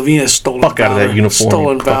 Admiral Levine is stolen. Fuck valor. Out of that uniform.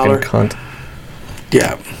 Stolen valor. Cunt.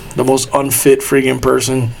 Yeah, the most unfit freaking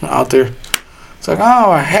person out there. It's like,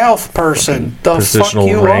 a health person. The fuck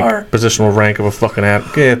you are. Positional rank of a fucking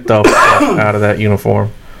Get the fuck out of that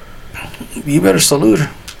uniform. You better salute her.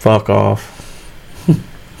 Fuck off.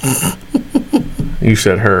 You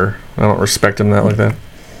said her. I don't respect him like that.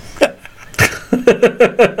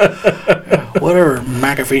 Whatever,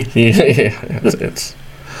 McAfee. Yeah,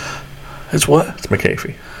 it's what? It's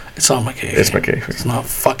McAfee. It's not McAfee. It's McAfee. It's not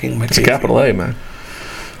fucking McAfee. It's a capital A, man.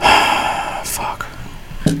 Fuck.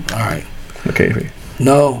 All right. McAfee.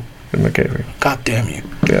 No. McAfee. God damn you.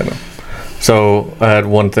 Yeah, no. So I had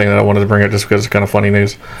one thing that I wanted to bring up just because it's kind of funny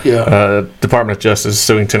news. Yeah. Department of Justice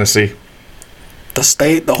suing Tennessee. The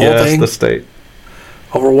state? The whole thing? Yes, the state.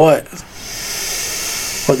 Over what?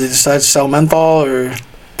 What, they decide to sell menthol or?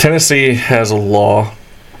 Tennessee has a law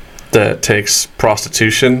that takes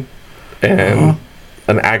prostitution and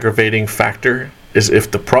an aggravating factor is if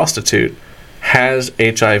the prostitute has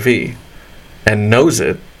HIV and knows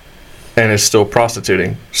it and is still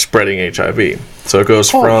prostituting, spreading HIV. So it goes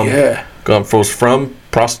from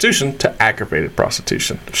prostitution to aggravated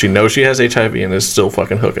prostitution. She knows she has HIV and is still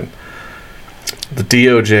fucking hooking. The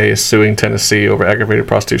DOJ is suing Tennessee over aggravated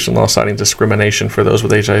prostitution law, citing discrimination for those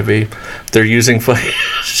with HIV. They're using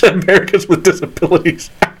Americans with Disabilities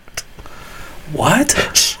Act. What?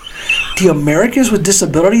 The Americans with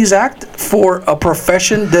Disabilities Act for a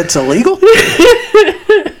profession that's illegal?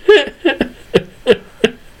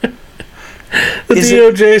 The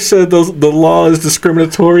DOJ said the law is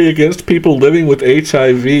discriminatory against people living with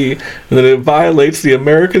HIV and that it violates the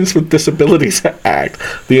Americans with Disabilities Act.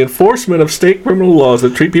 The enforcement of state criminal laws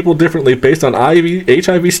that treat people differently based on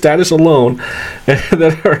HIV status alone and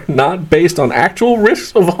that are not based on actual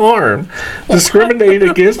risks of harm discriminate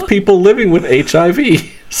against people living with HIV,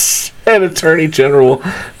 said Attorney General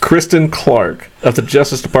Kristen Clark of the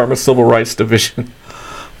Justice Department's Civil Rights Division.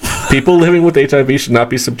 People living with HIV should not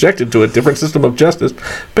be subjected to a different system of justice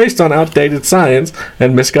based on outdated science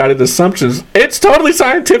and misguided assumptions. It's totally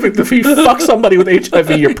scientific that if you fuck somebody with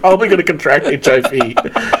HIV, you're probably going to contract HIV.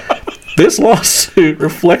 This lawsuit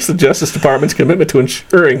reflects the Justice Department's commitment to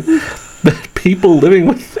ensuring that people living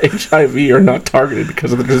with HIV are not targeted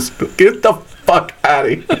because of their disability. Get the fuck out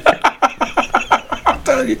of here. I'm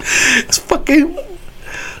telling you, it's fucking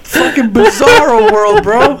bizarro world,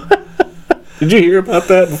 bro. Did you hear about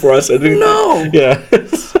that before I said anything? No. Yeah.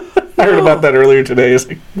 I heard about that earlier today. It's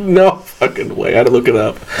like, no fucking way. I had to look it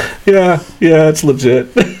up. Yeah, it's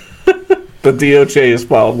legit. The DOJ has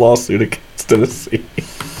filed a lawsuit against Tennessee.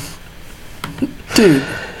 Dude.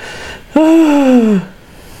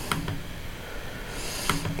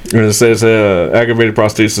 And it says aggravated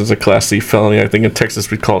prostitution is a Class C felony. I think in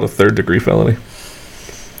Texas we'd call it a third-degree felony.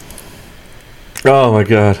 Oh, my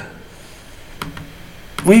God.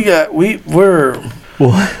 We're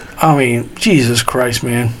what? I mean, Jesus Christ,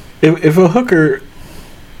 man. If a hooker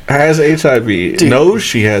has HIV, dude, knows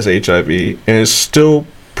she has HIV, and is still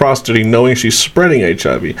prostituting knowing she's spreading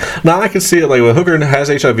HIV. Now I can see it like a hooker has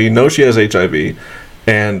HIV, knows she has HIV,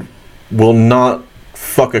 and will not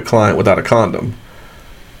fuck a client without a condom.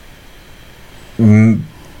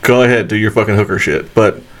 Go ahead, do your fucking hooker shit.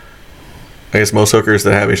 But I guess most hookers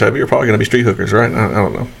that have HIV are probably going to be street hookers, right? I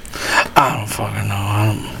don't know. I don't fucking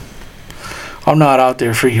know. I'm not out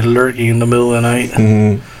there freaking lurking in the middle of the night.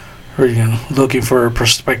 Mm-hmm. Freaking looking for a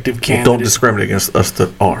prospective candidate. Well, don't discriminate against us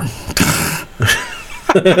that are.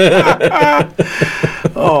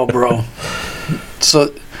 Oh, bro.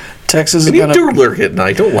 So, Texas is going to... You gonna... do lurk at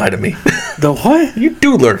night. Don't lie to me. The what? You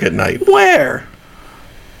do lurk at night. Where?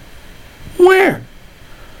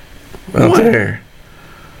 Out there.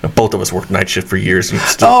 Both of us worked night shift for years. And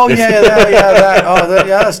still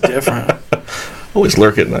that's different. Always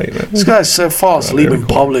lurk at night, man. This guy said fall asleep in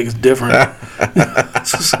public is different.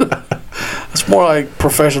 It's more like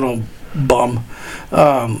professional bum.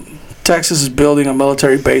 Texas is building a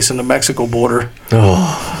military base in the Mexico border.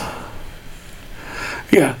 Oh.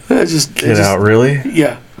 Yeah. Get out, really?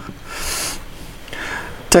 Yeah.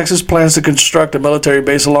 Texas plans to construct a military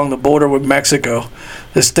base along the border with Mexico.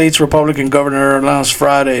 The state's Republican governor announced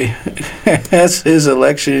Friday as his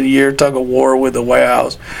election year tug of war with the White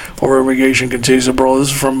House over immigration continues to brawl.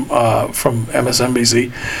 This is from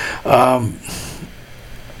MSNBC.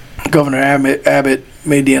 Governor Abbott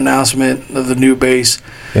made the announcement of the new base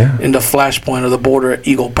in the flashpoint of the border at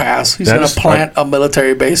Eagle Pass. He's going to plant a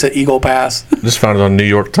military base at Eagle Pass. Just found it on New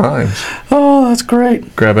York Times. Oh, that's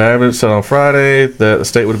great. Grab Abbott said on Friday that the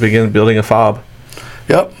state would begin building a FOB.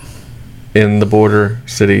 Yep. In the border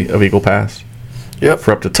city of Eagle Pass. Yep.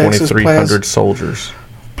 For up to 2,300 soldiers.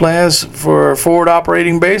 Plans for a forward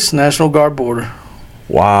operating base, National Guard border.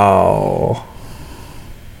 Wow.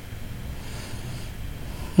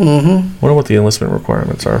 Mm-hmm. Wonder what the enlistment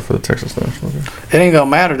requirements are for the Texas National Guard. It ain't gonna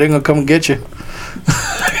matter. They're gonna come and get you.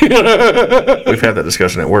 We've had that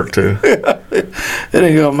discussion at work too. Yeah. It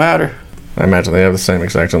ain't gonna matter. I imagine they have the same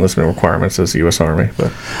exact enlistment requirements as the U.S. Army,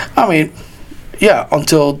 but I mean, yeah,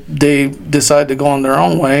 until they decide to go on their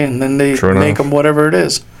own way, and then they make them whatever it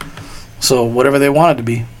is. So whatever they want it to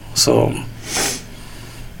be. So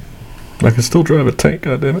I can still drive a tank.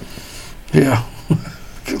 Goddammit. Yeah.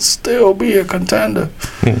 Can still be a contender.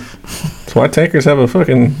 That's why tankers have a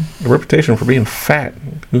fucking reputation for being fat.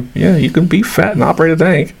 Yeah, you can be fat and operate a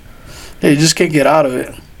tank. Yeah, you just can't get out of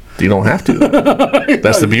it. You don't have to.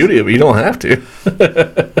 That's the beauty of it. You don't have to.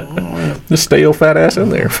 Just stay your fat ass in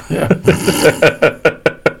there. Yeah.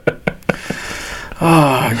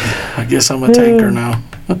 I guess I'm a tanker now.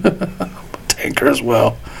 I'm a tanker as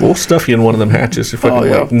well. We'll stuff you in one of them hatches. You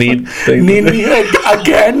fucking like, need me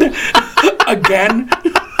again. Again.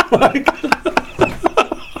 Like,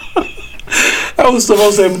 that was the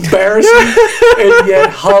most embarrassing and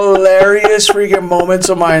yet hilarious freaking moments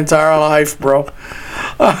of my entire life, bro.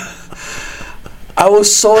 I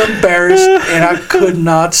was so embarrassed and I could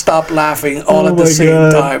not stop laughing all at the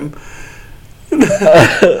same time.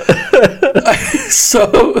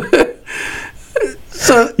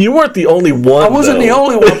 So you weren't the only one. I wasn't the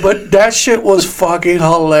only one, but that shit was fucking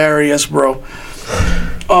hilarious, bro.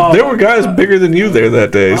 There were guys bigger than you there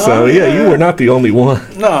that day, so you were not the only one.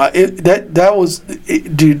 No, that was,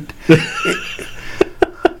 dude.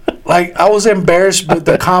 Like, I was embarrassed, but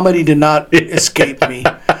the comedy did not escape me.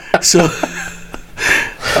 So,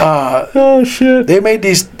 oh shit! They made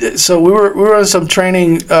these. So we were on some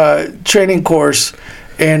training course,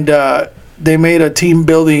 and they made a team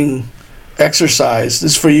building exercise.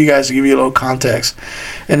 This is for you guys to give you a little context.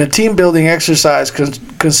 And the team building exercise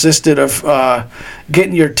consisted of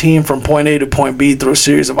getting your team from point A to point B through a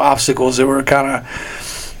series of obstacles that were kind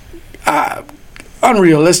of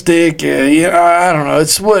unrealistic. I don't know.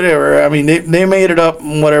 It's whatever. I mean, they made it up.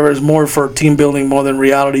 Whatever. It's more for team building more than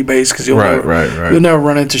reality based, because you'll never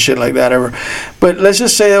run into shit like that ever. But let's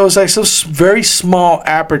just say it was like some very small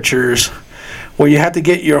apertures where you had to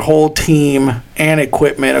get your whole team and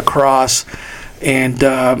equipment across, and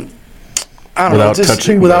I don't know, just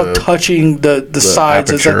without touching the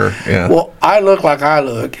sides. Aperture, well, I look like I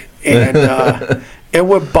look, and and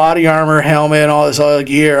with body armor, helmet, and all this other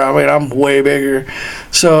gear. I mean, I'm way bigger,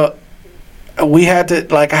 so we had to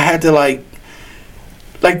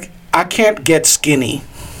I can't get skinny,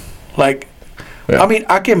 I mean,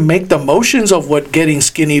 I can make the motions of what getting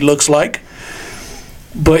skinny looks like,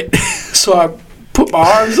 but so I put my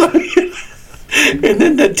arms on it, and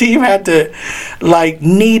then the team had to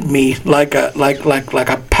knead me like a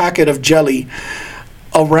packet of jelly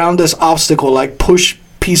around this obstacle, push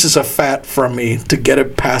pieces of fat from me to get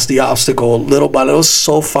it past the obstacle little by little. It was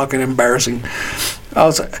so fucking embarrassing. I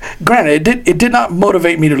was granted, it did not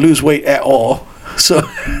motivate me to lose weight at all, so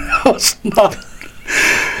I was not.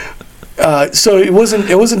 So it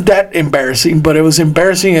wasn't that embarrassing, but it was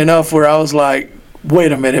embarrassing enough where I was like,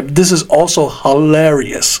 wait a minute, this is also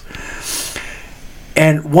hilarious.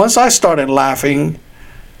 And once I started laughing,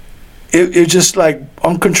 it just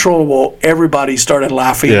uncontrollable. Everybody started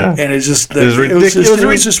laughing, and it was just a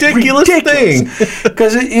ridiculous thing.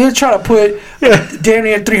 Because you're trying to put damn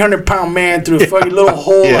near 300-pound man through a fucking little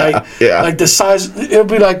hole, like the size. It'll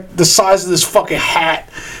be like the size of this fucking hat.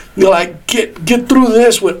 You're like, get through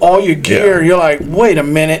this with all your gear. You're like, wait a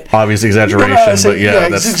minute. Obvious exaggeration, but that's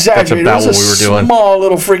about what we were doing. Small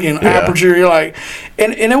little freaking aperture. You're like,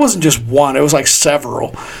 and it wasn't just one. It was like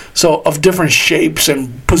several, so of different shapes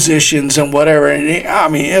and positions and whatever. And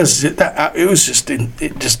it was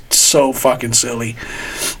just so fucking silly.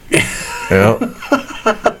 Yeah.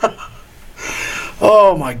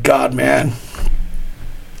 Oh my God, man.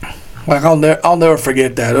 I'll never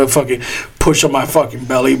forget that. I'll fucking push on my fucking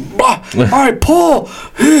belly. All right, pull.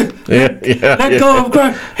 Let go of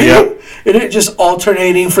grab. And it just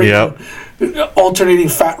alternating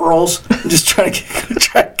fat rolls, just trying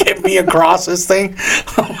to get me across this thing.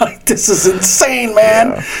 I'm like, this is insane, man.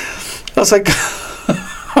 Yeah. I was like,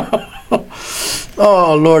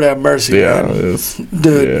 oh Lord have mercy, man.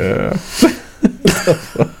 Dude. Yeah.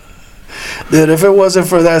 That if it wasn't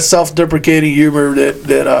for that self-deprecating humor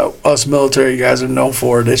that us military guys are known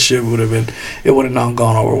for, that shit would have not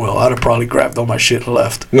gone over well. I'd have probably grabbed all my shit and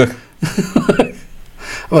left. I'm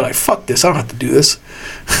like, fuck this, I don't have to do this.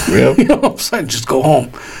 Yep. You know what I'm saying? Just go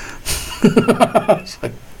home. It's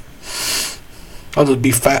like, I'll just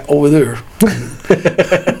be fat over there.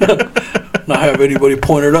 Not have anybody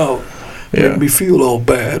point it out. Make me feel all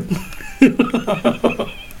bad.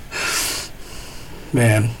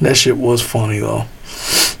 Man, that shit was funny though.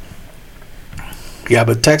 Yeah,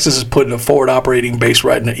 but Texas is putting a forward operating base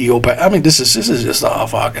right in the EO Pass. I mean, this is just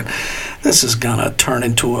fucking. This is gonna turn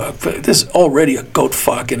into this is already a goat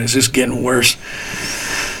fuck, and it's just getting worse.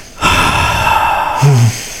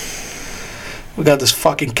 We got this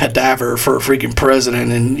fucking cadaver for a freaking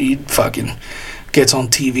president, and he fucking gets on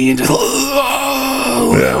TV and just.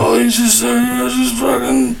 He's just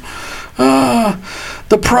fucking.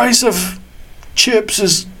 The price of chips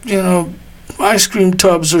is, ice cream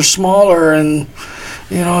tubs are smaller, and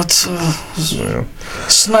it's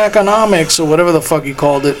snackonomics or whatever the fuck he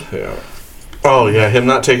called it. Yeah. Oh yeah, him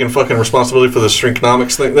not taking fucking responsibility for the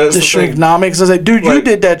shrinknomics thing. That's the shrinknomics. I was like, dude, you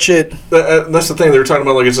did that shit. That's the thing. They were talking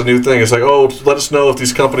about it's a new thing. It's like, oh, let us know if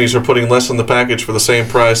these companies are putting less in the package for the same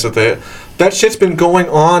price that they. That shit's been going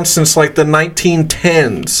on since the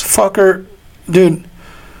 1910s. Fucker, dude.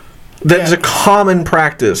 That's a common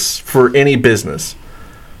practice for any business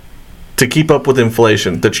to keep up with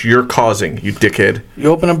inflation that you're causing, you dickhead. You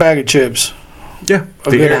open a bag of chips. Yeah.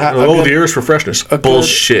 The air is for freshness.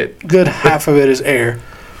 Bullshit. Good half of it is air.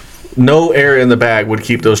 No air in the bag would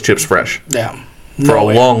keep those chips fresh. Yeah. For a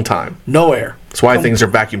long time. No air. That's why things are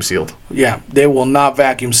vacuum sealed. Yeah. They will not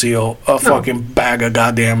vacuum seal a fucking bag of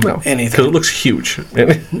goddamn anything. Because it looks huge.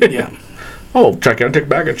 Yeah. Oh, gigantic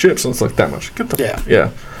bag of chips. And it's like that much. Get the... Yeah.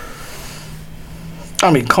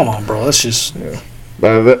 I mean, come on, bro. That's just. Yeah.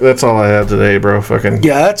 That's all I have today, bro. Fucking.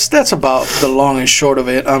 Yeah, that's about the long and short of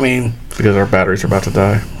it. I mean. Because our batteries are about to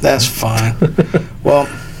die. That's fine. Well,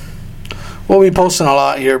 we'll be posting a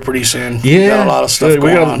lot here pretty soon. Yeah. We got a lot of stuff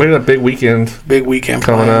going on. We got a big weekend. Big weekend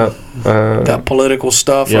coming up. Got political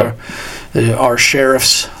stuff. Yep. Our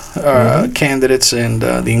sheriffs. Candidates and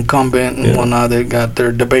the incumbent and whatnot. They got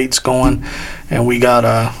their debates going, and we got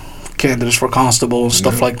candidates for constable and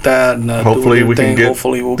stuff like that. And hopefully we can get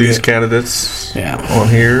these candidates on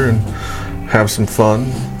here and have some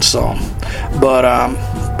fun. So,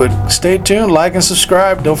 but stay tuned, like and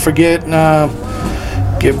subscribe. Don't forget,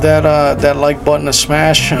 give that like button a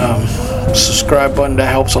smash. Subscribe button,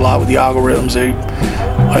 that helps a lot with the algorithms. They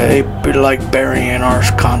like burying our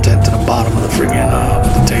content to the bottom of the friggin'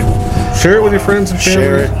 the table. Share it with your friends and family.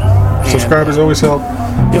 Share it. Subscribers always help.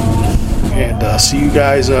 Yep. And see you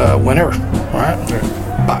guys whenever. All right.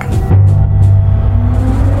 Bye.